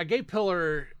 Like, I gave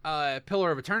Pillar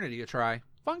of Eternity a try.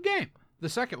 Fun game. The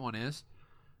second one is.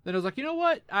 Then I was like, you know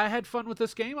what? I had fun with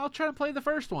this game. I'll try to play the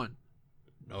first one.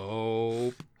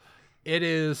 Nope. It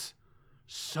is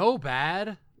so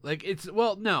bad. Like, it's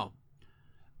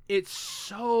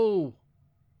so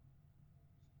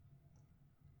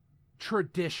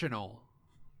traditional.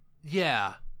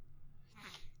 Yeah.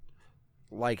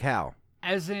 Like how?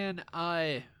 As in,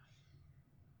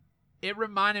 it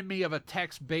reminded me of a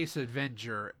text-based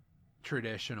adventure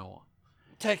traditional.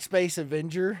 Text-based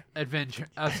Adventure?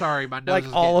 Sorry, my nose like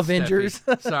is all Avengers?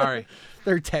 Sorry.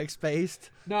 They're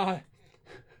text-based? No.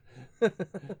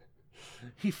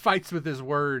 He fights with his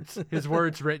words. His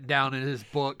words written down in his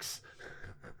books.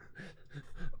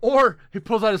 Or he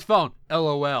pulls out his phone.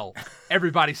 LOL.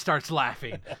 Everybody starts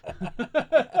laughing.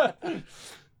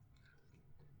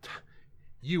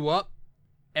 You up?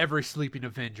 Every sleeping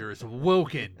Avenger is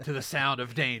woken to the sound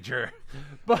of danger.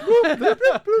 But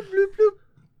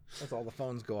That's all the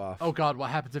phones go off. Oh God, what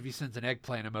happens if he sends an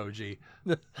eggplant emoji?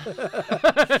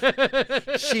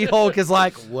 She-Hulk is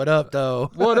like, what up,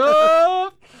 though? What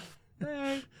up?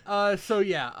 Hey. So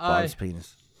yeah. Bob's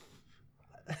penis.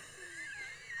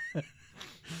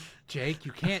 Jake,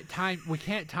 we can't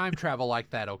time travel like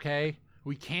that, okay?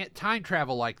 We can't time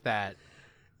travel like that.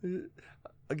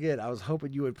 Again, I was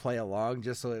hoping you would play along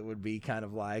just so it would be kind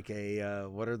of like a,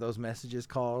 what are those messages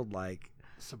called? Like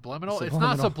Subliminal? It's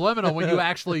not subliminal when you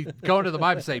actually go into the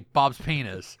mic and say, Bob's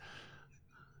penis.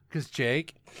 Because,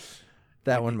 Jake,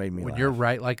 that one made me when laugh. you're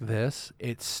right like this,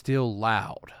 it's still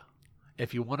loud.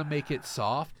 If you want to make it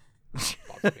soft, Bob's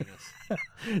penis.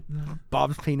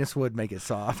 Bob's penis would make it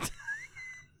soft.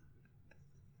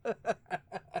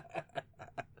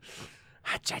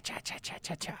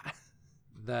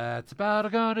 That's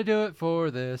about gonna do it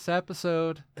for this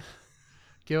episode.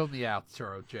 Give him the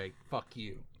outro, Jake. Fuck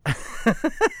you.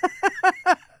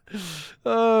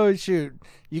 Oh, shoot.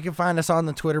 You can find us on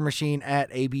the Twitter machine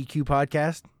at ABQ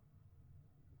Podcast.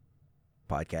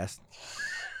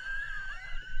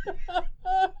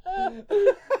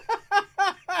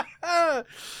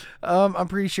 I'm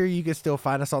pretty sure you can still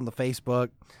find us on the Facebook.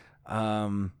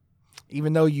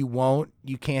 Even though you won't,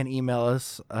 you can email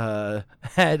us at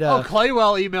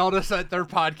Claywell emailed us at their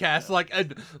podcast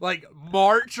like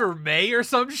March or May or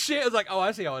some shit. It's like, oh,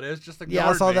 I see how it is. Just yeah,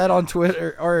 I saw that on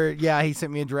Twitter. Or yeah, he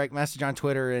sent me a direct message on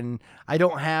Twitter, and I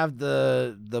don't have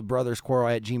the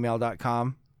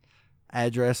brothersquirrel@gmail.com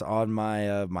address on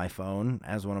my my phone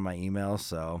as one of my emails,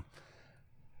 so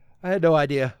I had no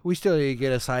idea. We still need to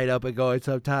get a site up and going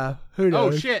sometime. Who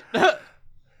knows? Oh shit.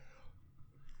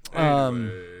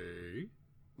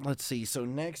 Let's see. So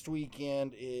next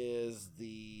weekend is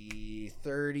the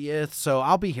 30th. So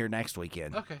I'll be here next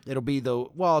weekend. Okay. It'll be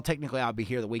technically I'll be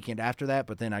here the weekend after that,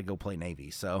 but then I go play Navy.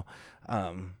 So,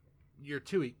 your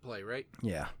 2-week play, right?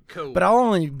 yeah. Cool. But I'll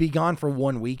only be gone for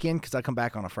one weekend because I come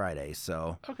back on a Friday.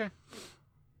 So, okay.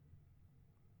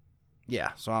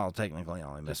 yeah. So I'll technically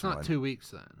only miss It's not one. 2 weeks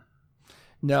then.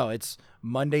 No, it's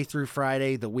Monday through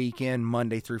Friday, the weekend,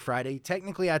 Monday through Friday.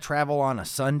 Technically, I travel on a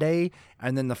Sunday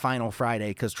and then the final Friday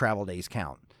because travel days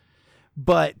count.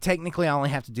 But technically, I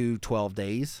only have to do 12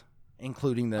 days,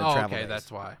 including the travel days.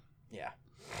 That's why. Yeah.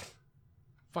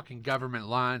 Fucking government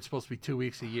line supposed to be 2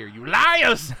 weeks a year. You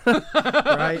liars!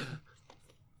 Right?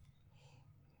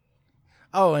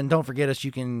 Oh, and don't forget us.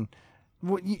 You can...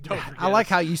 I like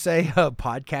how you say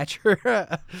podcatcher.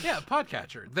 Yeah,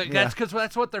 podcatcher. That's because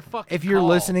that's what they're fucking If you're called.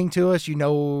 listening to us,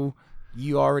 you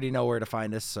already know where to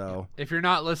find us. So if you're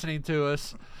not listening to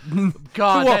us,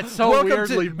 God, Well, that's so welcome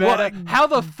weirdly to- meta. well, How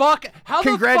the fuck are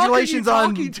you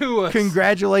talking to us?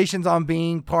 Congratulations on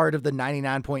being part of the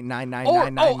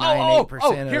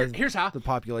 99.99998% of here's how. the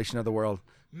population of the world.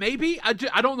 Maybe I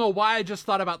don't know why I just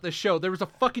thought about this show. There was a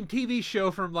fucking TV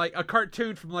show from like a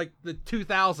cartoon from like the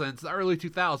 2000s, the early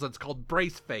 2000s called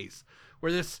Brace Face,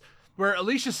 where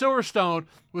Alicia Silverstone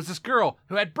was this girl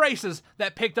who had braces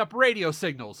that picked up radio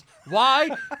signals. Why?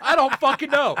 I don't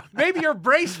fucking know. Maybe you're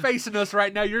brace facing us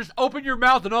right now. You're just open your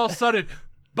mouth and all of a sudden,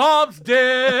 Bob's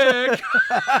dick.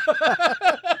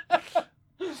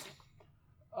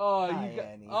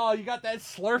 You got that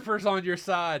Slurpers on your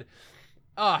side.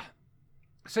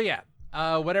 So yeah,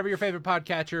 whatever your favorite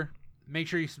podcatcher, make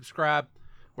sure you subscribe.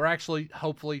 We're actually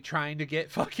hopefully trying to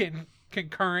get fucking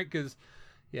concurrent because,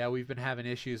 yeah, we've been having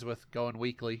issues with going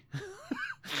weekly.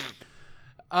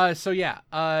 So yeah,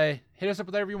 hit us up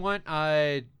with whatever you want.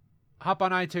 Hop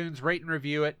on iTunes, rate and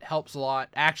review it. Helps a lot.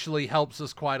 Actually helps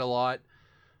us quite a lot.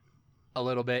 A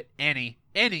little bit.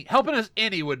 Helping us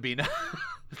would be nice.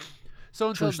 So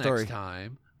until next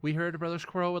time. We here at Brother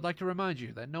Squirrel would like to remind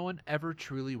you that no one ever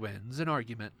truly wins an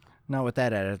argument. Not with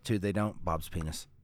that attitude, they don't. Bob's penis.